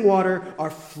living water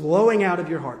are flowing out of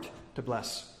your heart to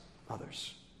bless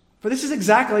others? For this is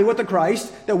exactly what the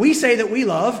Christ that we say that we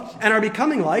love and are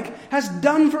becoming like has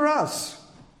done for us.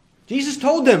 Jesus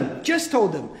told them, just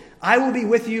told them, I will be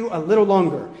with you a little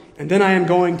longer, and then I am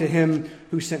going to him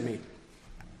who sent me.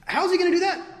 How's he going to do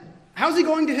that? How's he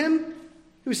going to him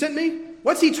who sent me?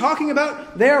 What's he talking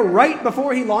about there right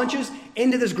before he launches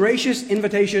into this gracious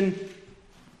invitation?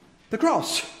 The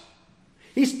cross.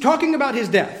 He's talking about his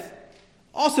death.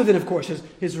 Also then, of course,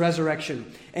 his resurrection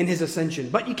and his ascension.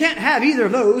 But you can't have either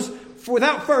of those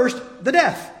without first the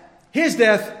death. His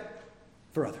death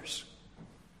for others.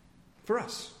 For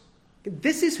us.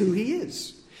 This is who he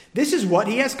is. This is what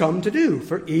he has come to do.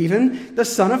 For even the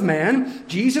Son of Man,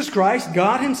 Jesus Christ,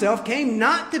 God himself, came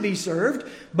not to be served,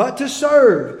 but to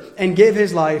serve and give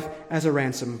his life as a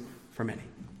ransom for many.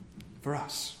 for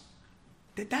us.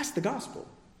 That's the gospel.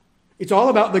 It's all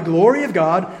about the glory of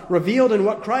God revealed in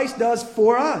what Christ does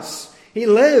for us. He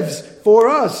lives for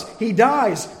us. He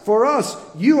dies for us.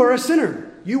 You are a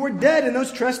sinner. You were dead in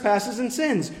those trespasses and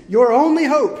sins. Your only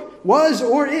hope was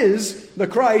or is the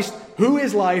Christ who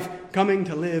is life coming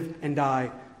to live and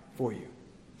die for you.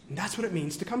 And that's what it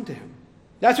means to come to him.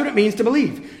 That's what it means to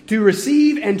believe, to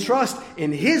receive and trust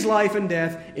in his life and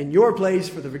death in your place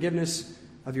for the forgiveness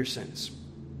of your sins.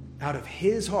 Out of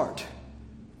his heart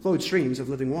flowed streams of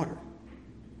living water.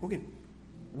 Okay,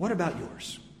 what about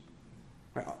yours?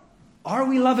 Are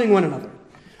we loving one another?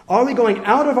 Are we going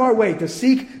out of our way to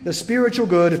seek the spiritual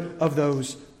good of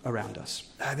those around us?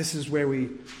 This is where we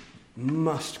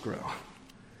must grow.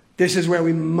 This is where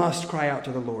we must cry out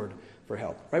to the Lord for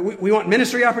help. Right? We want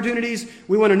ministry opportunities.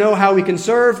 We want to know how we can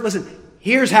serve. Listen,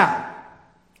 here's how.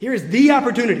 Here's the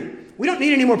opportunity. We don't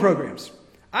need any more programs.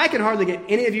 I can hardly get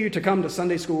any of you to come to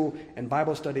Sunday school and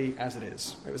Bible study as it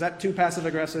is. Right? Was that too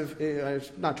passive-aggressive?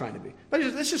 I'm not trying to be. But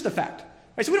it's just a fact.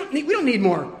 Right? So we don't need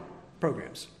more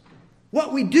programs.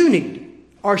 What we do need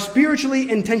are spiritually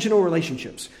intentional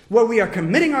relationships where we are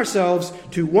committing ourselves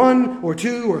to one or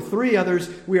two or three others.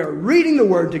 We are reading the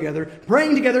Word together,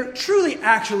 praying together, truly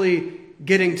actually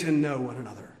getting to know one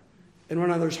another and one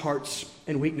another's hearts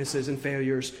and weaknesses and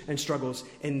failures and struggles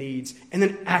and needs, and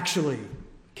then actually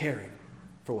caring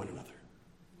for one another.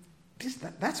 Because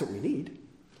that's what we need.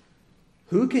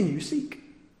 Who can you seek?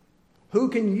 Who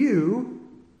can you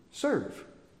serve?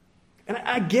 And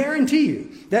I guarantee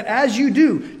you that as you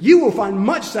do, you will find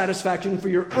much satisfaction for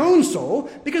your own soul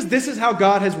because this is how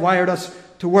God has wired us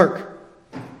to work.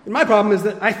 And my problem is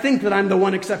that I think that I'm the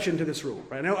one exception to this rule.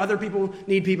 Right? I know other people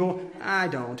need people. I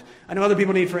don't. I know other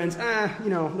people need friends.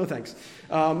 No thanks.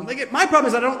 My problem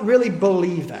is I don't really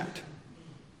believe that.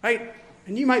 Right?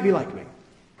 And you might be like me.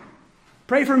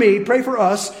 Pray for me. Pray for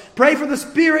us. Pray for the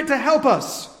Spirit to help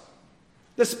us.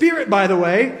 The Spirit, by the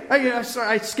way,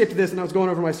 I skipped this and I was going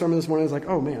over my sermon this morning. I was like,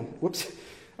 oh man, whoops.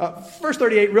 Verse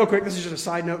 38, real quick. This is just a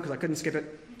side note because I couldn't skip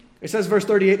it. It says, verse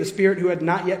 38, the Spirit who had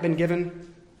not yet been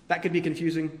given. That could be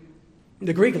confusing.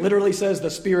 The Greek literally says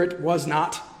the Spirit was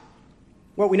not.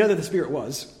 Well, we know that the Spirit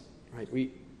was. Right?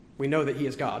 We know that he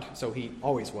is God, so he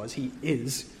always was. He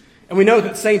is. And we know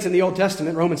that saints in the Old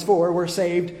Testament, Romans 4, were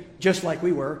saved just like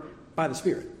we were by the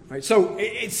Spirit. Right? So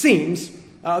it seems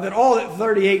that all that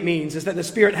 38 means is that the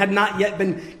Spirit had not yet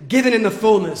been given in the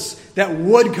fullness that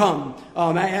would come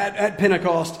at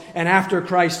Pentecost and after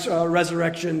Christ's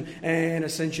resurrection and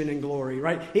ascension in glory,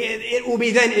 right? It will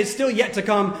be then, it's still yet to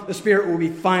come, the Spirit will be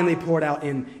finally poured out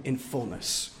in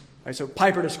fullness. Right? So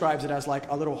Piper describes it as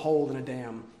like a little hole in a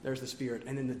dam. There's the Spirit,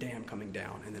 and then the dam coming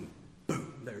down, and then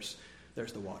boom, there's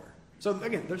the water. So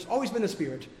again, there's always been the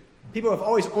Spirit. People have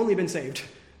always only been saved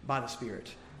by the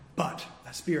Spirit. But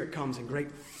that Spirit comes in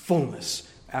great fullness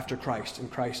after Christ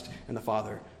and the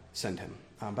Father send him.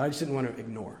 But I just didn't want to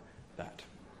ignore that.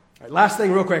 All right, last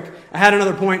thing real quick. I had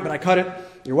another point, but I cut it.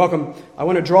 You're welcome. I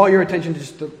want to draw your attention to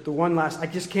just the one last. I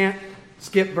just can't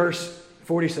skip verse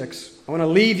 46. I want to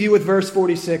leave you with verse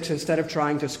 46 instead of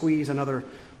trying to squeeze another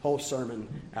whole sermon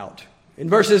out. In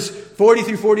verses 40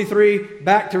 through 43,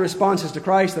 back to responses to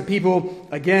Christ, the people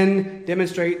again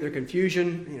demonstrate their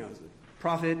confusion.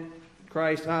 Prophet,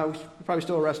 Christ, we should probably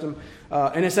still arrest him.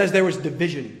 And it says there was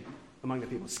division among the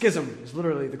people. Schism is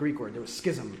literally the Greek word. There was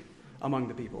schism among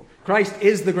the people. Christ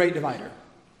is the great divider.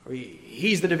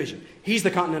 He's the division. He's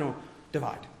the continental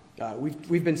divide.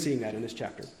 We've been seeing that in this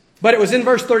chapter. But it was in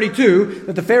verse 32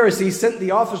 that the Pharisees sent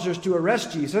the officers to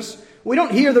arrest Jesus. We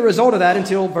don't hear the result of that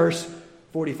until verse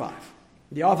 45.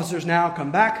 The officers now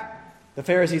come back. The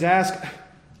Pharisees ask,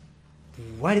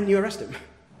 why didn't you arrest him?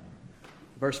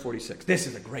 Verse 46. This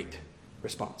is a great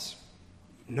response.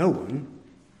 No one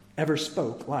ever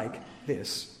spoke like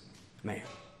this man.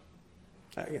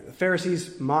 The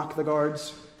Pharisees mock the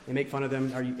guards. They make fun of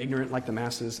them. Are you ignorant like the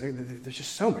masses? There's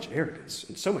just so much arrogance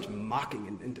and so much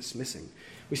mocking and dismissing.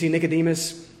 We see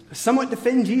Nicodemus somewhat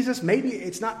defend Jesus. Maybe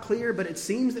it's not clear, but it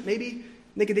seems that maybe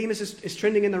Nicodemus is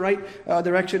trending in the right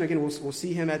direction. Again, we'll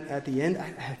see him at the end.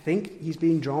 I think he's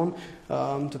being drawn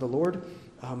to the Lord.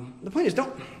 The point is,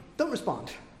 don't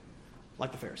respond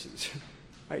like the Pharisees.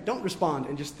 Right? Don't respond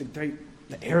in just the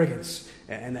arrogance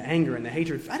and the anger and the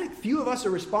hatred. I think few of us are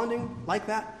responding like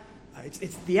that.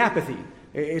 It's the apathy.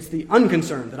 It's the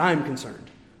unconcern that I'm concerned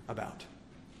about.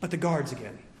 But the guards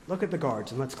again. Look at the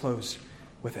guards and let's close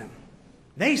with them.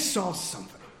 They saw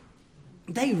something.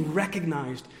 They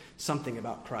recognized something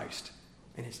about Christ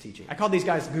in his teaching. I called these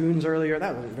guys goons earlier.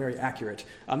 That wasn't very accurate.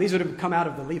 These would have come out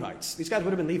of the Levites. These guys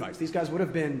would have been Levites. These guys would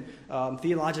have been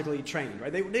theologically trained,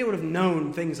 right? They would have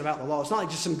known things about the law. It's not like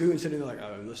just some goons sitting there like,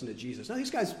 oh, listen to Jesus. No,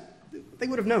 these guys, they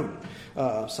would have known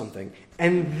something.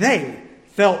 And they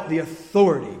felt the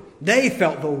authority. They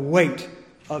felt the weight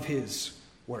of his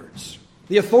words.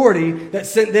 The authority that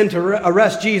sent them to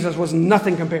arrest Jesus was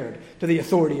nothing compared to the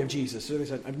authority of Jesus. So they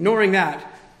said, ignoring that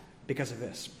because of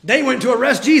this. They went to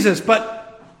arrest Jesus,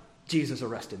 but Jesus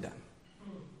arrested them.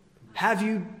 Have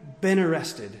you been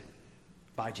arrested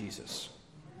by Jesus?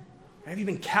 Have you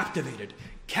been captivated,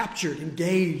 captured,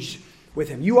 engaged with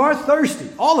him? You are thirsty.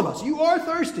 All of us, you are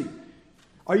thirsty.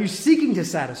 Are you seeking to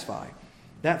satisfy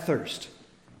that thirst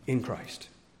in Christ?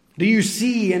 Do you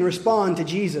see and respond to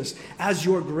Jesus as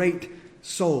your great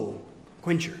soul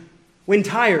quencher? When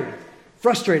tired,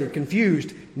 frustrated,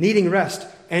 confused, needing rest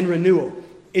and renewal,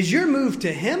 is your move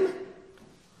to him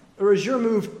or is your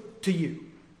move to you?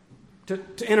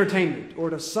 To entertainment or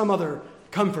to some other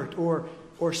comfort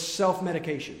or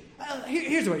self-medication?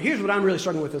 Here's what I'm really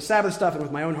struggling with Sabbath stuff and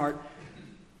with my own heart.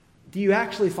 Do you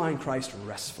actually find Christ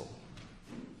restful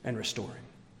and restoring?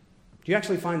 Do you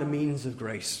actually find the means of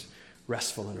grace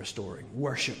restful and restoring?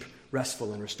 Worship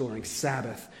restful and restoring?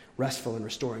 Sabbath restful and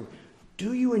restoring?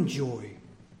 Do you enjoy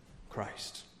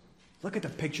Christ? Look at the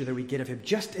picture that we get of him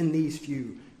just in these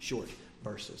few short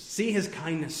verses. See his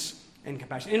kindness and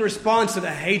compassion. In response to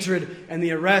the hatred and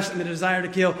the arrest and the desire to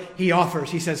kill, he offers.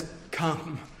 He says,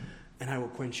 come and I will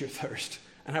quench your thirst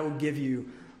and I will give you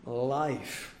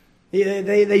life.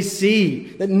 They see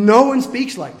that no one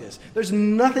speaks like this. There's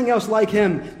nothing else like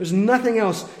him. There's nothing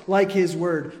else like his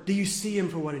word. Do you see him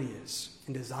for what it is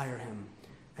and desire him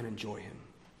and enjoy him?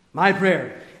 My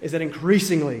prayer is that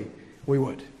increasingly we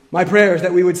would. My prayer is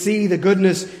that we would see the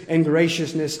goodness and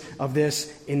graciousness of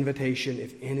this invitation.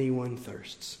 If anyone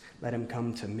thirsts, let him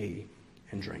come to me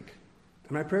and drink.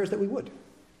 And my prayer is that we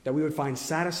would find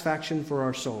satisfaction for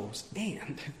our souls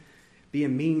and be a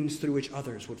means through which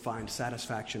others would find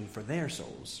satisfaction for their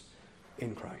souls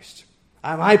in Christ.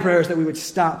 My prayer is that we would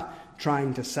stop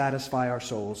trying to satisfy our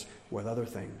souls with other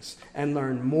things and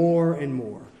learn more and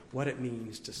more what it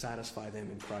means to satisfy them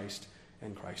in Christ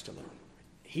and Christ alone.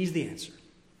 He's the answer.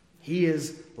 He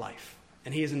is life.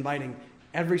 And he is inviting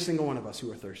every single one of us who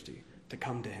are thirsty to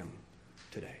come to him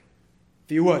today.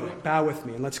 If you would, bow with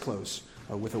me and let's close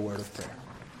with a word of prayer.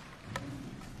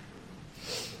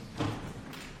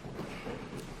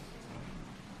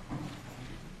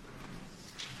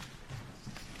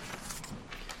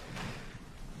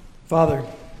 Father,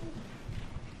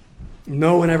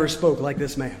 no one ever spoke like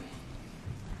this man.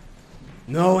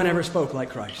 No one ever spoke like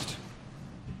Christ.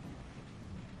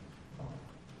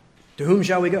 To whom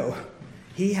shall we go?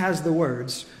 He has the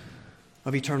words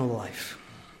of eternal life.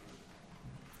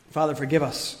 Father, forgive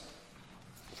us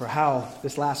for how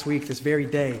this last week, this very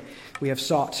day, we have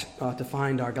sought to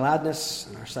find our gladness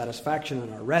and our satisfaction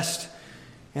and our rest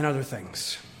and other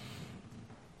things.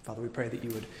 Father, we pray that you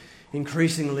would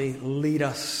increasingly lead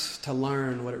us to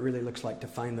learn what it really looks like to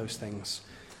find those things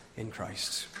in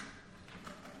Christ.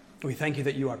 We thank you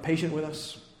that you are patient with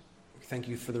us. We thank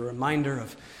you for the reminder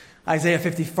of from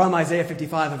Isaiah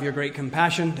 55 of your great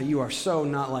compassion, that you are so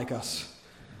not like us,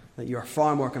 that you are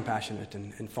far more compassionate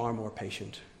and far more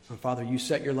patient. And Father, you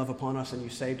set your love upon us and you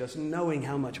saved us knowing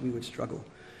how much we would struggle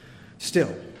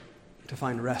still to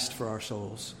find rest for our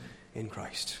souls in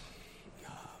Christ.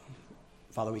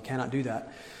 Father, we cannot do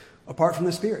that apart from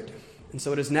the Spirit. And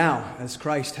so it is now, as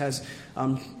Christ has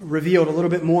revealed a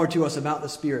little bit more to us about the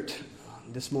Spirit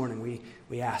this morning,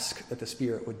 we ask that the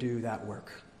Spirit would do that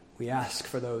work. We ask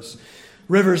for those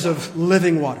rivers of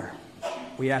living water.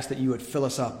 We ask that you would fill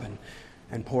us up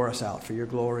and pour us out for your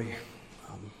glory,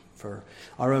 for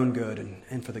our own good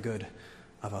and for the good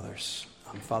of others.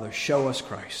 Father, show us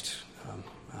Christ.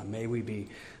 May we be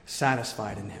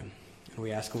satisfied in him. And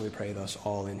we ask and we pray thus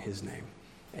all in his name.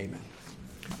 Amen.